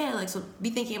 She was like, yeah, like, so be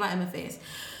thinking about MFAs.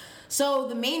 So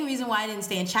the main reason why I didn't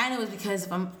stay in China was because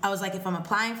if I'm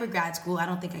applying for grad school, I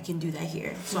don't think I can do that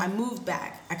here. So I moved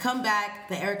back. I come back,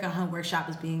 the Erica Hunt workshop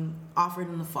is being offered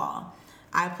in the fall.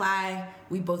 I apply,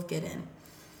 we both get in.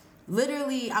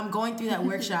 Literally, I'm going through that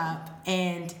workshop,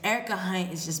 and Erica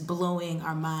Hunt is just blowing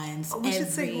our minds. We should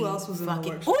say who else was in the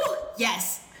workshop. Ooh,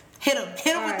 yes. Hit him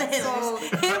with the hitters.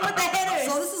 Hit him with the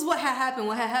hitters. So this is what had happened.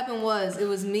 What had happened was, it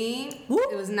was me,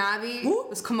 it was Nabi, it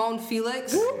was Kimon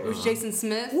Felix, it was Jason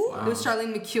Smith, it was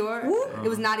Charlene McCure, it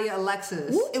was Nadia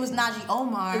Alexis, it was Najee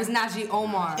Omar. it was Najee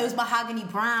Omar, It was Mahogany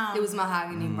Brown. it was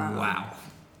Mahogany Brown. Wow.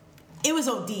 It was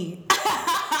OD.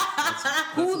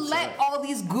 Who let all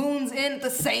these goons in at the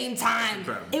same time?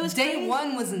 It was Day crazy.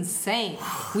 one was insane.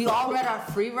 We all read our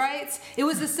free rights. It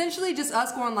was essentially just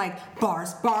us going like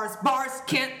bars, bars, bars,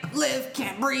 can't live,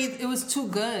 can't breathe. It was too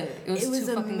good. It was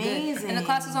too fucking amazing. good. And the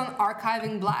class was on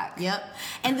archiving black. Yep.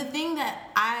 And the thing that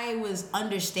I was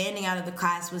understanding out of the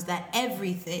class was that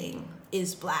everything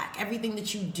is black. Everything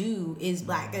that you do is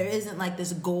black. There isn't like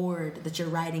this gourd that you're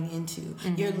writing into.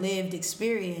 Your lived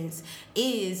experience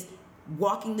is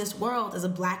walking this world as a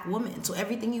black woman. So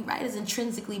everything you write is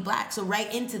intrinsically black. So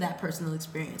write into that personal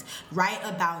experience. Write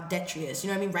about detritus. You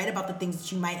know what I mean? Write about the things that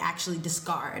you might actually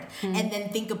discard. And then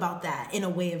think about that in a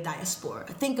way of diaspora.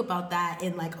 Think about that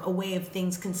in like a way of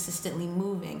things consistently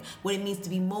moving. What it means to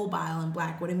be mobile and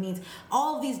black. What it means.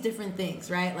 All of these different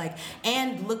things, right? Like,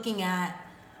 and looking at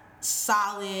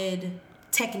solid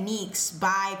techniques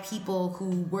by people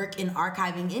who work in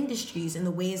archiving industries and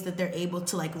the ways that they're able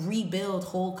to like rebuild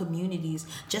whole communities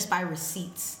just by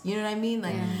receipts. You know what I mean?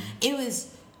 Like it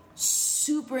was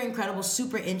super incredible,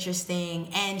 super interesting,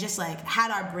 and just like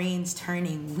had our brains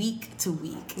turning week to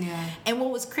week. Yeah. And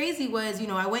what was crazy was, you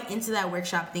know, I went into that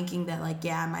workshop thinking that like,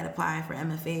 yeah, I might apply for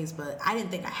MFAs, but I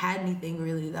didn't think I had anything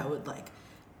really that would like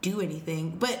do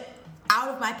anything. But out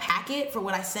of my packet for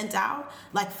what I sent out,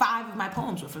 like 5 of my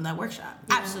poems were from that workshop.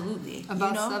 Yeah. Absolutely. About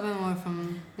you know? 7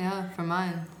 were from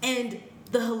mine. And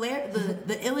the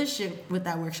illest shit with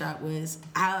that workshop was,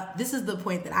 this is the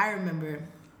point that I remember.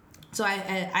 So I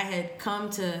had come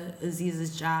to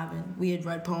Aziz's job and we had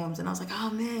read poems and I was like,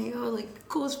 oh man, yo, like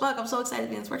cool as fuck. I'm so excited to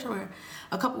be in this workshop.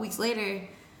 A couple weeks later,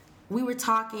 we were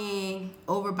talking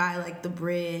over by like the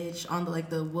bridge on the like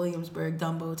the Williamsburg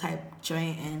Dumbo type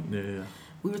joint, and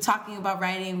we were talking about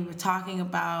writing. We were talking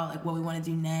about like what we want to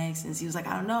do next, and Z was like,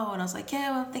 I don't know, and I was like,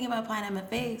 yeah, well, I'm thinking about applying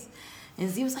MFAs, and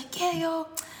Z was like, yeah, yo,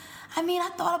 I mean, I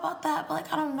thought about that, but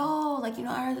like I don't know, like, you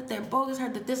know, I heard that they're bogus,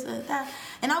 heard that this and that,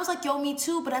 and I was like, yo, me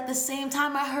too, but at the same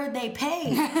time, I heard they pay.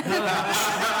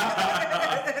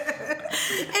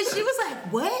 And she was like,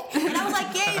 what? And I was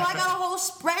like, yeah, yo, I got a whole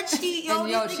spreadsheet, yo,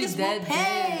 And yo, these she's niggas will dead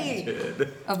pay.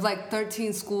 Of like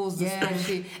 13 schools, the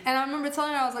spreadsheet. And I remember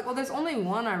telling her, I was like, well, there's only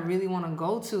one I really want to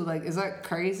go to. Like, is that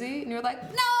crazy? And you're like,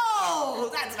 no,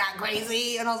 that's not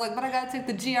crazy. And I was like, but I gotta take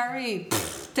the GRE.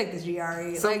 Take the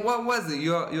GRE. So like, what was it?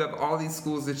 You have all these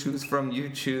schools to choose from. You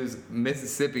choose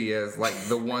Mississippi as like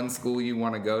the one school you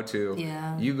want to go to.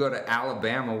 Yeah. You go to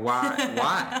Alabama. Why?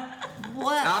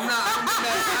 what?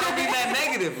 I don't mean that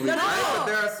negatively, right? But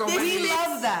there are so many We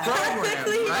love that.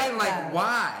 programs, right? love Like that.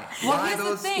 why? Well, Why here's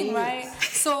those the thing, schools? right?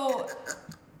 So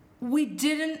we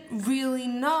didn't really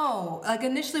know. Like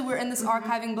initially, we're in this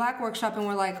archiving black workshop, and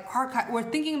we're like, we're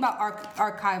thinking about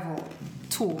archival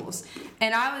tools.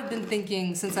 And I had been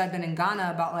thinking since I've been in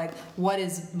Ghana about like, what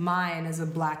is mine as a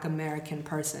black American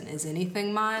person? Is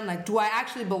anything mine? Like, do I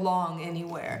actually belong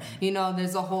anywhere? You know,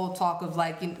 there's a whole talk of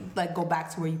like, go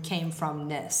back to where you came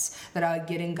from-ness that I would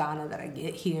get in Ghana, that I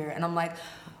get here. And I'm like,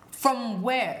 from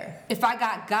where? If I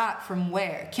got from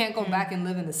where? Can't go back and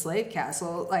live in a slave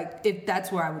castle. Like, if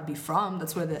that's where I would be from,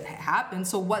 that's where that happened.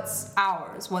 So what's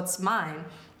ours? What's mine?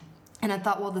 And I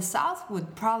thought, well, the South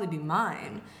would probably be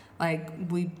mine. Like,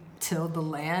 we tilled the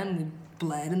land, we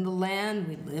bled in the land,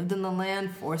 we lived in the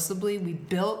land forcibly, we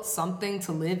built something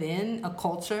to live in, a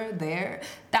culture there.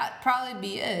 That'd probably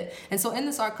be it. And so in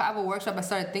this archival workshop, I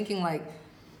started thinking, like,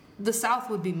 the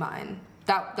South would be mine.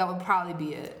 That would probably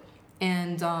be it.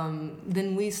 And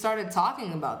then we started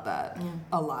talking about that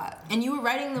a lot. And you were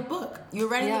writing the book. You were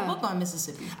writing Yeah. the book on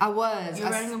Mississippi. I was. You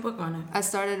were writing a book on it. I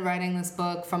started writing this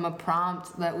book from a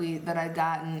prompt that I'd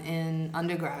gotten in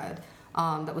undergrad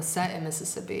that was set in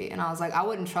Mississippi. And I was like, I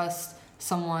wouldn't trust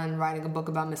someone writing a book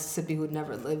about Mississippi who'd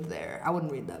never lived there. I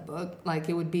wouldn't read that book. Like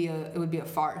it would be a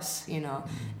farce, you know.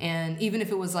 And even if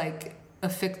it was like a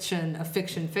fiction,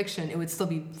 it would still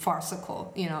be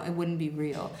farcical, you know, it wouldn't be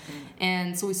real.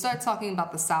 And so we started talking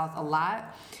about the South a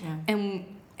lot. Yeah.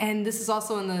 And this is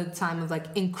also in the time of like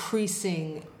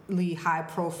increasingly high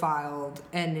profiled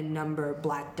and in number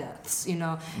Black deaths, you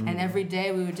know. And every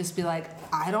day we would just be like,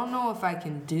 I don't know if I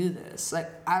can do this. Like,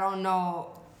 I don't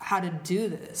know how to do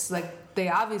this. Like, they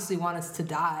obviously want us to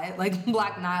die. Like,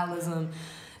 Black nihilism,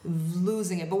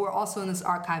 losing it, but we're also in this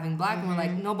archiving Black, and we're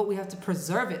like, no, but we have to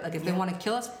preserve it. Like, if they want to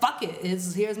kill us, fuck it.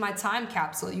 Here's my time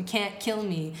capsule. You can't kill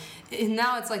me. And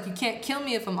now it's like, you can't kill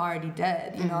me if I'm already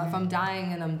dead. You know, if I'm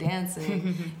dying and I'm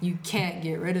dancing, you can't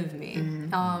get rid of me.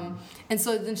 And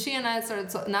so then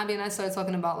Nabi and I started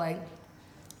talking about like,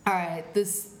 all right,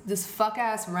 this fuck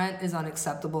ass rent is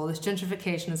unacceptable. This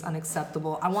gentrification is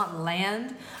unacceptable. I want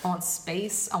land. I want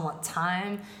space. I want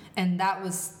time. And that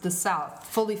was the South,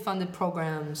 fully funded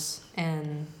programs.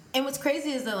 And what's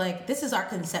crazy is that like this is our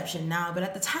conception now, but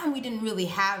at the time we didn't really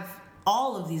have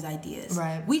all of these ideas.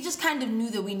 Right. We just kind of knew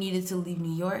that we needed to leave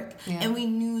New York, and we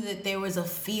knew that there was a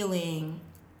feeling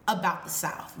about the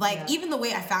South. Like even the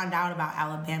way I found out about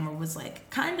Alabama was like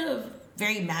kind of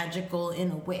very magical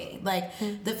in a way. Like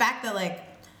the fact that like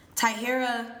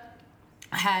Tahira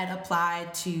had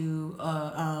applied to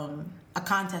a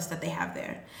contest that they have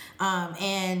there,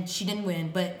 and she didn't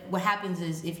win. But what happens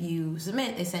is if you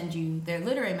submit, they send you their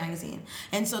literary magazine.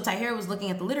 And so Tahira was looking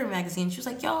at the literary magazine. She was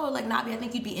like, yo, like Nabi, I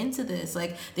think you'd be into this.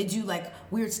 Like they do like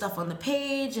weird stuff on the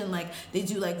page, and like they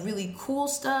do like really cool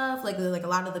stuff. Like a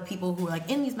lot of the people who are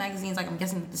like in these magazines, like I'm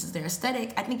guessing this is their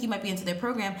aesthetic. I think you might be into their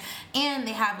program. And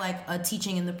they have like a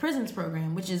teaching in the prisons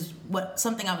program, which is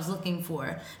something I was looking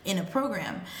for in a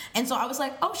program. And so I was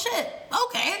like, oh shit,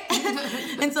 okay.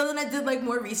 And so then I did like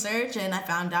more research, and I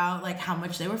found out like how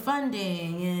much they were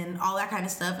funding and all that kind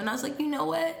of stuff. And I was like, you know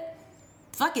what?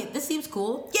 Fuck it, this seems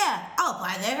cool. Yeah, I'll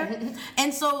apply there.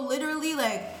 And so literally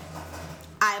like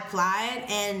I applied,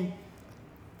 and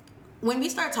when we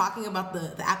start talking about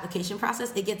the application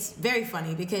process, it gets very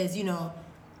funny because, you know,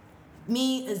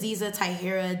 me, Aziza,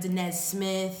 Tahira, Dinez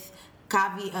Smith,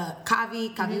 Kaviunde,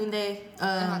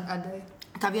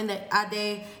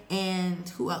 Ade, and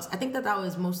who else? I think that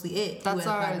was mostly it. That's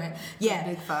our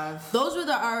big five. Those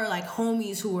were our like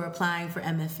homies who were applying for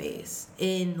MFAs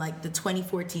in like the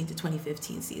 2014 to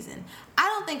 2015 season. I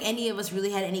don't think any of us really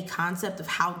had any concept of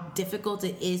how difficult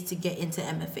it is to get into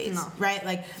MFAs, right?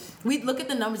 Like we look at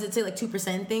the numbers that say like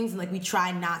 2% things, and like we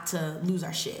try not to lose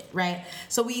our shit, right?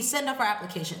 So we send up our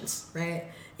applications, right?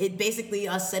 It basically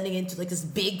us sending into like this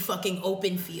big fucking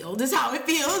open field is how it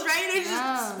feels, right? It's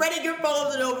just spreading your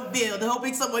poems in an open field and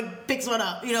hoping someone picks one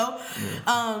up, you know?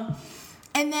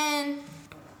 And then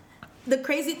the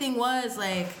crazy thing was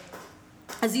like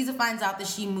Aziza finds out that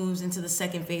she moves into the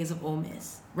second phase of Ole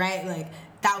Miss, right? Like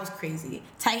that was crazy.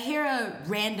 Tahira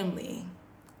randomly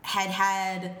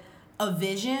had a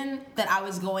vision that I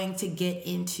was going to get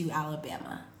into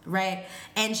Alabama, right?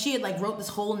 And she had like wrote this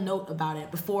whole note about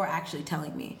it before actually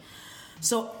telling me.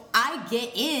 So I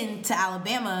get into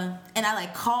Alabama and I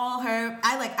like call her.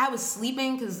 I was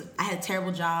sleeping because I had a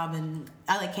terrible job, and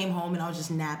I like came home and I was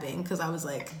just napping because I was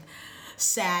like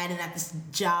sad and at this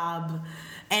job.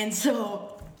 And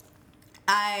so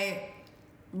I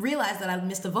realized that I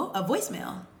missed a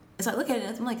voicemail. And so I look at it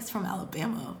and I'm like, it's from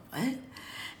Alabama. What?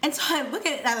 And so I look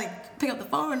at it and I like pick up the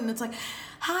phone, and it's like,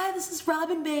 hi, this is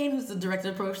Robin Bain, who's the director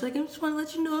of Approach. Like, I just want to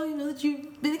let you know that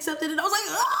you've been accepted. And I was like,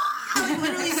 ah! I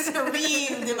literally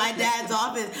screamed in my dad's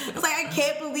office. I was like, I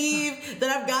can't believe that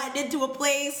I've gotten into a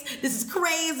place. This is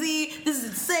crazy. This is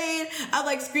insane. I'm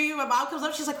like screaming. My mom comes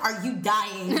up. She's like, are you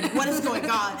dying? What is going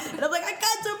on? And I'm like, I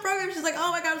got into a program. She's like,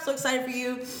 oh my God, I'm so excited for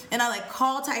you. And I like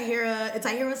call Tahira, and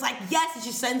Tahira was like, yes. And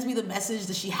she sends me the message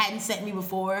that she hadn't sent me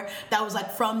before. That was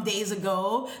like from days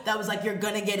ago. That was like, you're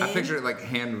gonna get in. I picture it like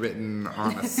handwritten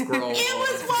on a scroll. It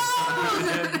was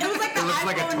wild. It was like the iPhone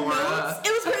like a Torah. notes.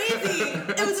 It was crazy.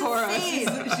 It was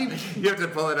insane. You have to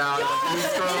pull it out. It's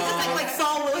just like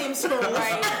Saul Williams scroll,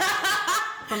 right?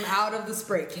 From out of the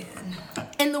spray can.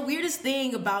 And the weirdest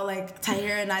thing about like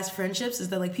Tahira and I's friendships is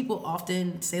that like people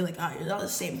often say like, oh, you're all the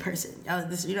same person. Y'all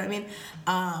this, you know what I mean?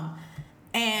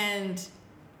 And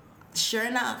sure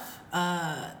enough,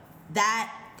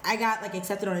 that I got like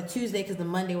accepted on a Tuesday because the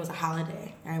Monday was a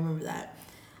holiday. I remember that.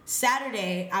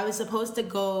 Saturday, I was supposed to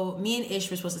go. Me and Ish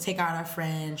were supposed to take out our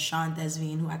friend Sean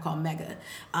Desvine, who I call Mega.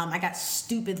 I got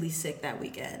stupidly sick that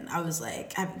weekend. I was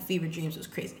like having fever dreams. It was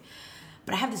crazy.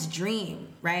 But I have this dream,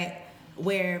 right,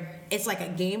 where it's like a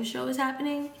game show is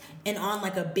happening, and on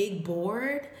like a big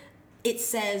board, it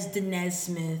says Denez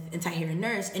Smith and Tahira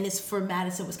Nurse, and it's for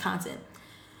Madison, Wisconsin.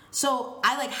 So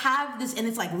I like have this, and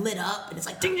it's like lit up, and it's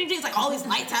like ding ding ding, it's like all these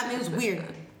lights happening. It was weird.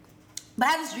 But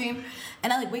I have this dream,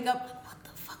 and I like wake up. What the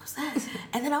fuck was that?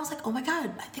 And then I was like, oh my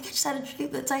god, I think I just had a dream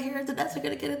that Tahira and Denez are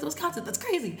gonna get into Wisconsin. That's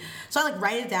crazy. So I like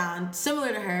write it down,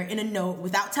 similar to her, in a note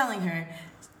without telling her.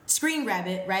 Screen grab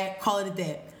it, right? Call it a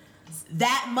day.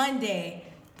 That Monday,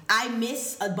 I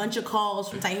miss a bunch of calls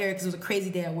from Tahira because it was a crazy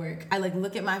day at work. I like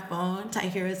look at my phone.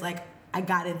 Tahira's like, I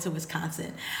got into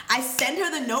Wisconsin. I send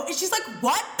her the note, and she's like,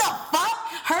 what the fuck?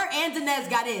 Her and Denez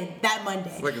got in that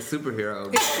Monday. It's like a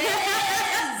superhero.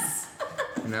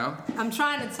 You know? I'm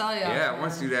trying to tell y'all. Yeah, I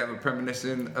want you to have a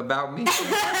premonition about me.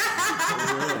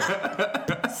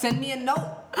 Send me a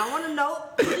note. I want a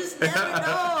note. You just never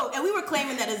know. And we were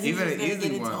claiming that Aziz Even was an going to get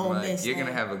easy into one, Ole like, Miss. you're going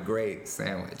to have a great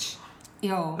sandwich.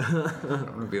 Yo, I'm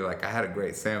going to be like, I had a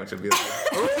great sandwich. I'll be like,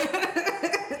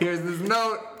 oh, here's this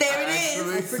note. There it I is.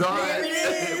 actually saw There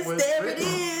it is. was There written. it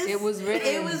is. it was written.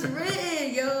 It was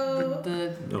written, yo.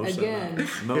 Again.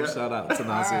 No shout out to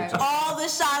Nasir. All right. All the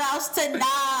shout outs to Nas.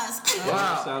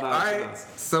 Wow. Shout out All to right. us.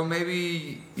 So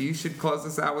maybe you should close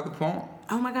us out with a poem.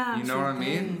 Oh my God. You know what I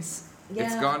mean?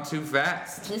 It's gone too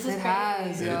fast. This is It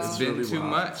has, yo. It's been really too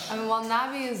wild. much. I mean, while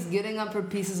Navi is getting up her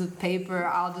pieces of paper,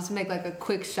 I'll just make like a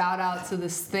quick shout out to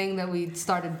this thing that we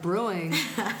started brewing.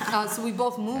 So we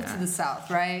both moved to the South,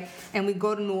 right? And we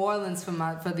go to New Orleans for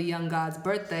the young god's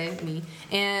birthday, me.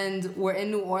 And we're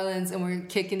in New Orleans and we're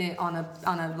kicking it on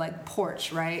a like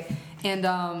porch, right? And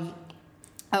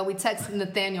we text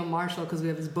Nathaniel Marshall because we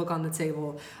have his book on the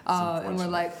table, and we're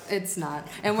like, it's not.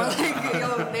 And we're like,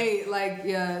 yo, Nate, like,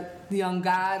 yeah, young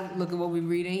God, look at what we're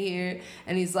reading here.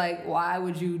 And he's like, why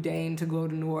would you deign to go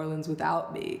to New Orleans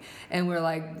without me? And we're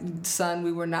like, son,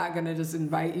 we were not gonna just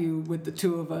invite you with the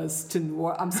two of us to New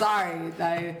Orleans. I'm sorry,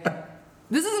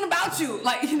 this isn't about you.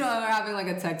 Like, you know, we're having like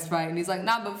a text fight, and he's like,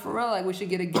 nah, but for real, like, we should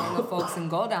get a gang of folks and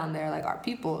go down there, like our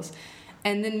peoples.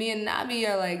 And then me and Nabi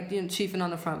are like, you know, chiefing on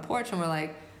the front porch, and we're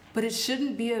like, but it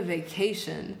shouldn't be a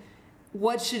vacation.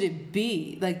 What should it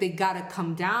be? Like, they gotta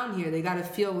come down here. They gotta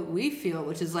feel what we feel,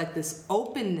 which is like this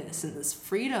openness and this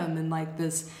freedom and like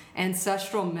this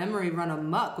ancestral memory run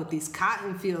amok with these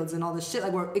cotton fields and all this shit.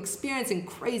 Like, we're experiencing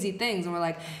crazy things, and we're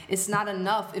like, it's not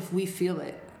enough if we feel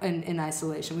it in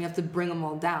isolation. We have to bring them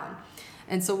all down.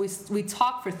 And so we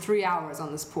talk for 3 hours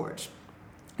on this porch,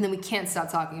 and then we can't stop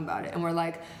talking about it. And we're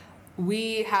like,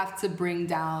 we have to bring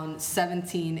down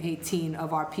 17, 18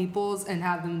 of our peoples and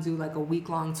have them do like a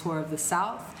week-long tour of the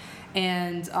South.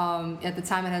 And at the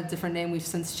time it had a different name. We've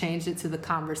since changed it to The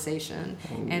Conversation.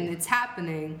 Ooh. And it's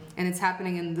happening. And it's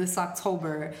happening in this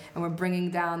October. And we're bringing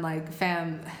down like,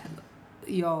 fam,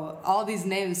 yo, all these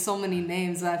names, so many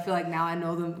names that I feel like now I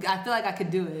know them. I feel like I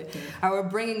could do it. We're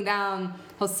bringing down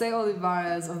Jose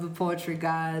Olivares of the Poetry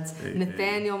Gods,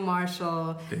 Nathaniel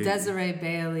Marshall, Desiree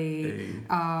Bailey,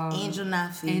 Angel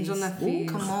Nafis. Ooh,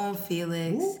 Come on,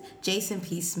 Felix. Jason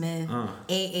P. Smith.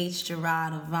 A.H.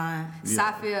 Gerard Avant.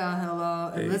 Safia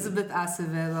Hello, Elizabeth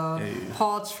Acevedo,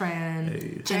 Paul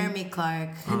Tran, Jeremy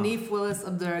Clark. Hanif Willis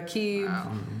Abdurraqib.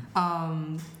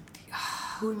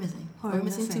 Who are we missing? Who Are we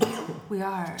missing two people? We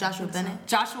are. Joshua Bennett.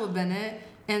 Joshua Bennett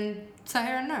and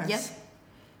Tahira Nurse. Yep.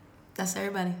 That's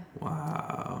everybody.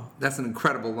 Wow. That's an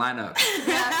incredible lineup.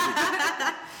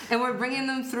 And we're bringing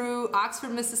them through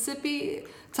Oxford, Mississippi,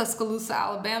 Tuscaloosa,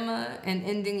 Alabama, and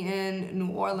ending in New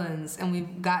Orleans. And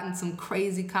we've gotten some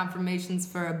crazy confirmations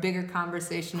for a bigger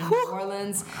conversation in New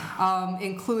Orleans,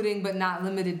 including but not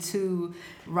limited to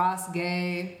Ross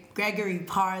Gay, Gregory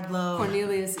Pardlow,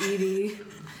 Cornelius Eady,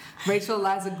 Rachel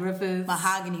Liza Griffiths,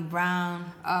 Mahogany Brown,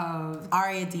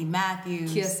 Aria D.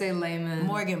 Matthews, Kiese Lehman,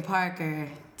 Morgan Parker,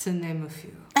 to name a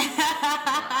few.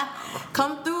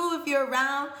 Come through if you're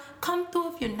around. Come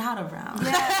through if you're not around.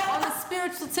 Yeah, on a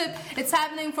spiritual tip, it's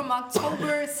happening from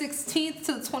October 16th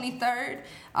to the 23rd.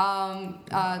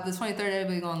 The 23rd,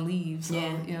 everybody's gonna leave, so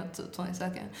you know, to the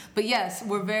 22nd. But yes,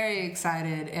 we're very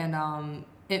excited, and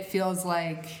it feels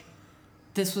like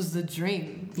this was the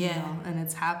dream, you know, and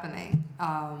it's happening.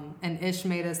 And Ish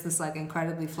made us this like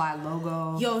incredibly fly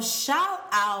logo. Yo, shout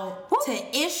out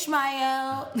to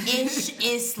Ishmael Ish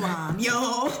Islam.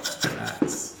 Yo.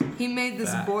 He made this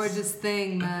Facts. gorgeous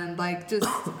thing, man. Like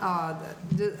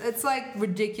it's like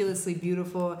ridiculously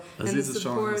beautiful. Aziz is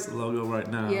showing us the logo right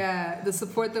now. Yeah, the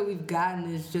support that we've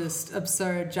gotten is just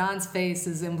absurd. John's face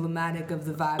is emblematic of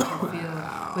the vibe I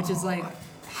feel, which is like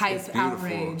It's hype, beautiful.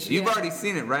 outrage. You've Yeah. already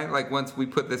seen it, right? Like once we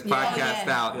put this Yeah. podcast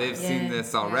Yeah. out, they've seen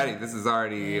this already. This has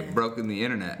already broken the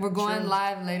internet. We're going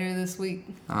live later this week.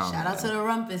 Oh, Shout out to the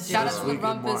Rumpus. Shout yo. out to the week in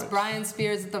Rumpus, March. Brian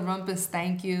Spears at the Rumpus.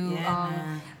 Thank you. Yeah,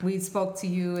 man. We spoke to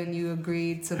you and you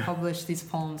agreed to publish these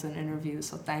poems and interviews.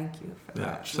 So thank you for Yeah,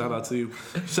 that. shout out to you.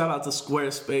 Shout out to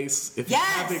Squarespace. If Yes!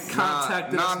 you haven't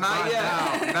contacted us not by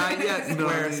yet. now, Not yet, you know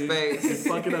what I mean? Squarespace.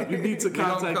 Fuck it up. You need to We don't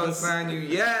contact us. co-sign you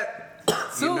yet.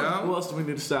 Soon. You Who know? else do we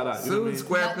need to shout out? You know Soon, what I mean?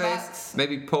 Squarespace, Lovelace.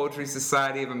 maybe Poetry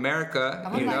Society of America. I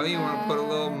would You know, like you want to put a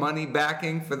little money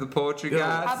backing for the poetry Yo,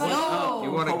 gods. How about Yo.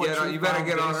 You want to get on? Poetry You better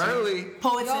get on Foundation. early.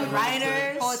 Poets Yo, and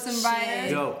writers. Poets and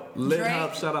writers. Yo, Lit Drake.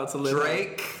 Hub. Shout out to Lit Hub.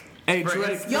 Drake. Hey, For Drake.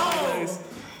 instance. Yo. Always,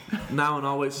 now and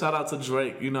always, shout out to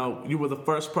Drake. You know, you were the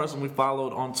first person we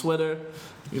followed on Twitter.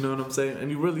 You know what I'm saying?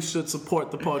 And you really should support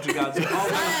the Poetry Gods. You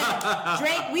always-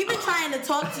 Drake, we've been trying to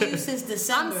talk to you since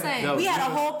December. I'm saying- Yo, we had a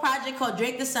you- whole project called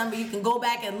Drake December. You can go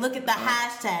back and look at the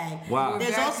hashtag. Wow.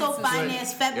 There's Very also consistent.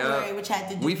 Finance February, Yeah. which had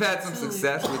to do We've had with some food.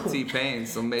 success with T-Pain,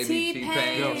 so maybe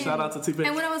T-Pain. Yo, shout out to T-Pain.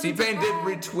 And when I was in T-Pain did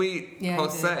Dubai- retweet Yeah, he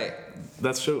Jose.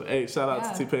 That's true. Hey, shout out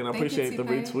Yeah. to T-Pain. I Thank you, appreciate the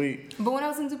T-Pain. retweet. But when I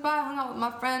was in Dubai, I hung out with my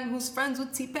friend who's friends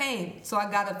with T-Pain. So I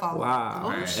gotta follow. Wow.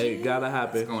 Alright. Hey, gotta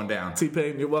happen. It's going down.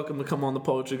 T-Pain, you're welcome to come on the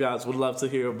Poetry Guys. Would love to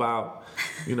hear about,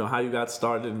 you know, how you got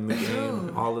started in the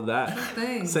game, all of that.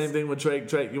 things. Same thing with Drake.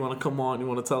 Drake, you want to come on? You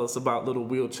want to tell us about little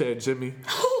wheelchair Jimmy?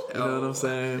 You know what I'm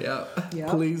saying? Yep. Yep.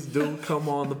 Please do come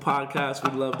on the podcast.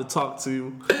 We'd love to talk to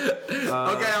you.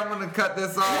 Okay, I'm gonna cut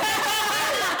this off.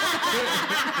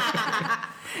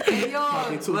 Hey, yo,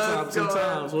 Probably two Let's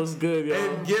times. go. What's good, yo?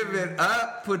 And give it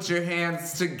up. Put your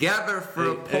hands together for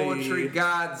a Hey, Poetry hey.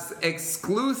 Gods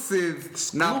exclusive.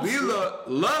 Nabila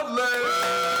Lovelace.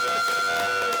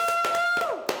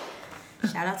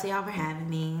 Shout out to y'all for having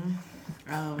me.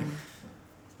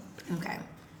 Okay.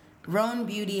 Roan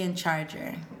Beauty and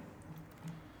Charger.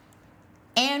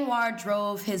 Anwar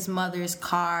drove his mother's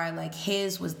car like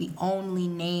his was the only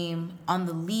name on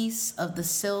the lease of the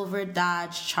silver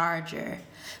Dodge Charger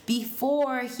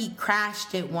before he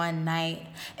crashed it one night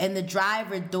and the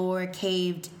driver door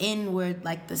caved inward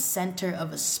like the center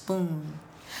of a spoon.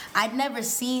 I'd never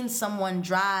seen someone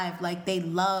drive like they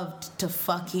loved to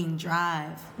fucking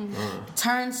drive.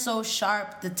 Turn so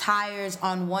sharp the tires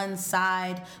on one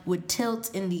side would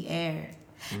tilt in the air.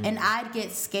 And I'd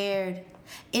get scared,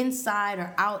 inside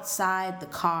or outside the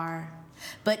car.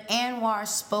 But Anwar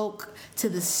spoke to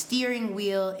the steering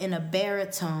wheel in a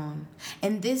baritone.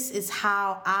 And this is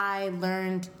how I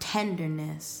learned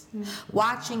tenderness.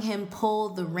 Watching him pull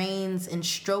the reins and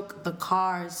stroke the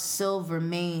car's silver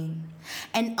mane.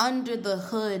 And under the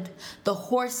hood, the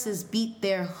horses beat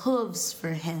their hooves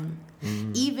for him.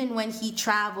 Even when he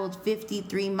traveled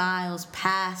 53 miles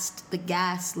past the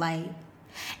gas light.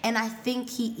 And I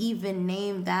think he even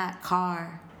named that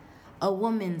car a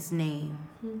woman's name,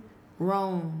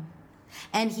 Rome.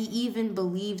 And he even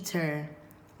believed her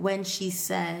when she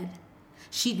said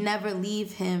she'd never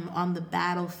leave him on the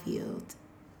battlefield,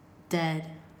 dead.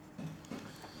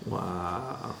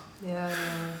 Wow. yeah.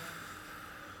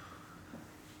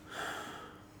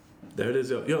 There it is,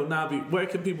 yo. Yo, Nabi, where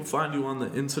can people find you on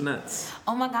the internet?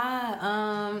 Oh my God.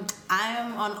 I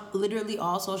am on literally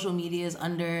all social medias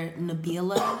under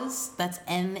Nabila's. That's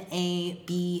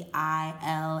NABILAS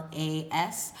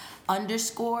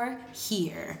 _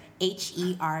 HERE.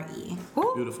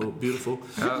 Beautiful, beautiful.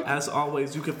 As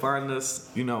always, you can find us,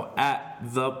 you know, at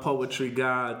The Poetry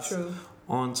Gods. True.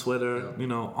 On Twitter, you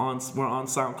know, we're on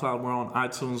SoundCloud, we're on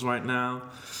iTunes right now.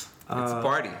 It's a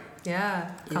party.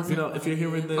 Yeah. You know, if you're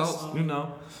hearing this, Oh. you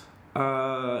know,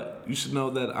 you should know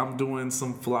that I'm doing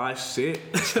some fly shit.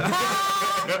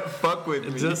 Fuck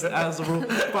with me. Just as a rule.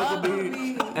 Fuck with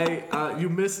me. Hey, you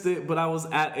missed it, but I was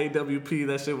at AWP.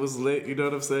 That shit was lit. You know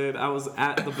what I'm saying? I was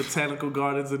at the Botanical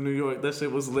Gardens in New York. That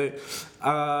shit was lit. It's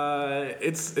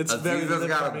very Aziza's lit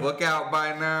got for a me. book out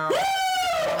by now.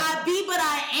 I be, but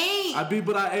I ain't. I be,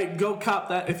 but I ain't. Go cop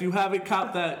that. If you haven't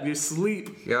copped that, you're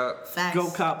asleep. Yep. Facts.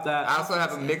 Go cop that. I also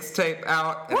have a mixtape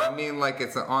out, and I mean like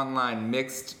it's an online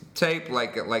mixed tape,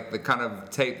 like the kind of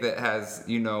tape that has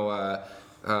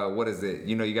what is it?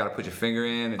 You know, you got to put your finger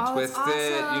in and twist it's it.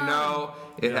 You awesome. know,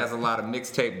 it has a lot of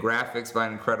mixtape graphics by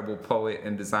an incredible poet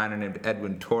and designer named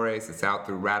Edwin Torres. It's out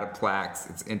through Rataplex.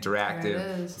 It's interactive. There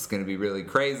it is. It's going to be really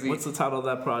crazy. What's the title of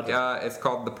that project? It's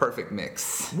called The Perfect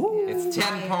Mix. Woo. It's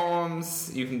 10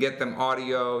 poems. You can get them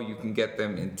audio. You can get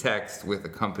them in text with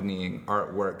accompanying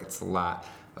artwork. It's a lot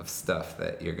of stuff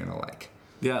that you're going to like.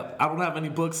 Yeah, I don't have any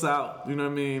books out, you know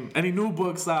what I mean? Any new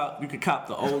books out, you can cop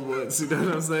the old ones, you know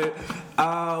what I'm saying?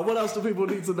 What else do people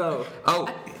need to know? Oh,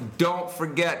 don't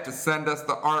forget to send us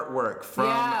the artwork from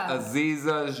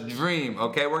Aziza's Dream,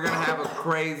 okay? We're going to have a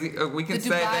crazy, we can The say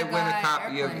Dubai they win a guy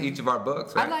copy airplane. of each of our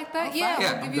books, right? I like that. Yeah,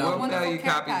 we'll give you a we'll wonderful mail you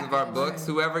care copies of our package. books.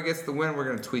 Whoever gets the win, we're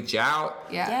going to tweet you out.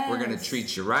 Yeah. We're going to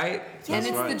treat you right. And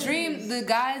it's right. the dream, the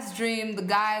guy's dream, the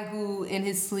guy who in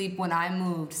his sleep when I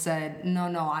moved said, no,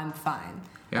 I'm fine.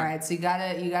 Yeah. All right, so you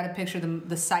gotta picture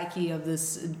the psyche of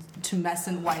this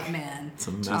tumescent white man.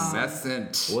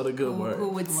 Tumescent. What a good Who word.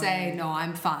 would say, no,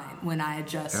 I'm fine when I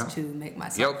adjust to make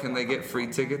myself. Yo, can they get free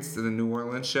tickets to the New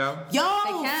Orleans show? Yo, They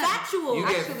can. factual. You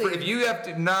get Actually- free, if you have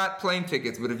to, not plane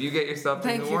tickets, but if you get yourself to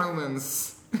Thank New you.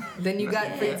 Orleans, Then you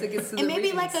got free tickets to the And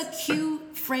maybe readings. like a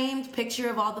cute framed picture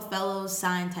of all the fellows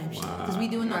signed type shit. Because we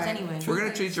doing those Right. anyway. we're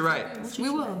going to treat you right. We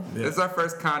will. Yeah. It's our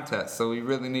first contest, so we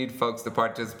really need folks to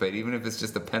participate, even if it's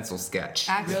just a pencil sketch.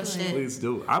 Actually. Real shit. Please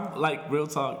do. I'm like, real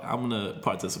talk, I'm going to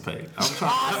participate. I'm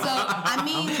trying, Awesome. I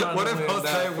mean, trying What to if win Jose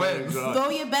that wins? thing, throw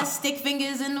your best stick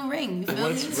fingers in the ring. You feel me?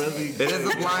 What's really It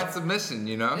is a blind submission,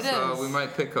 you know, It so is. we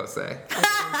might pick Jose.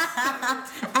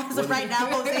 As of right now,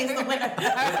 Jose is the winner.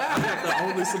 the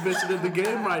only submission in the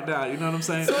game right now, you know what I'm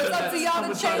saying? So it's up to y'all to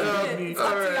Come and try change beat it. me. It's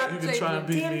up to y'all to You can change try it. and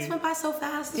beat Damn, me. this went by so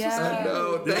fast. This was Yeah. so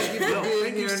No, thank you for Yo, being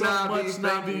thank you here, so Nabi. much,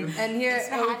 Thank you. Nabi. And here,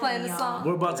 for we're having playing the y'all. song.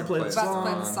 We're about to play the About to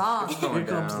play the song. song. Here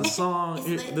comes the song. It's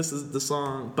Here- lit. this is the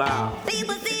song. Bow.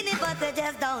 People seen it, but they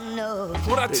just don't know.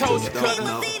 What I told you, They just Cutter. don't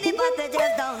know. People seen it, but they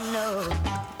just don't know.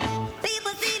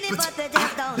 People seen it, but they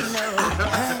just don't know.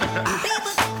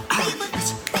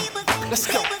 Let's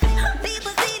go.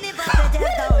 People seen it, but they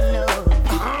just don't know.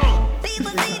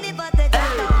 People seen it, but they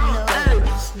just don't know.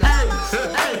 Come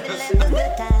on, baby, let's have a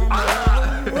good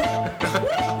time.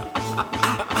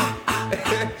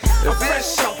 I'm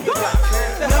fresh off the block.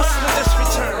 Now hustlers just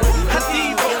returned. I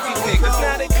need all these niggas.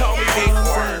 Now they call me Big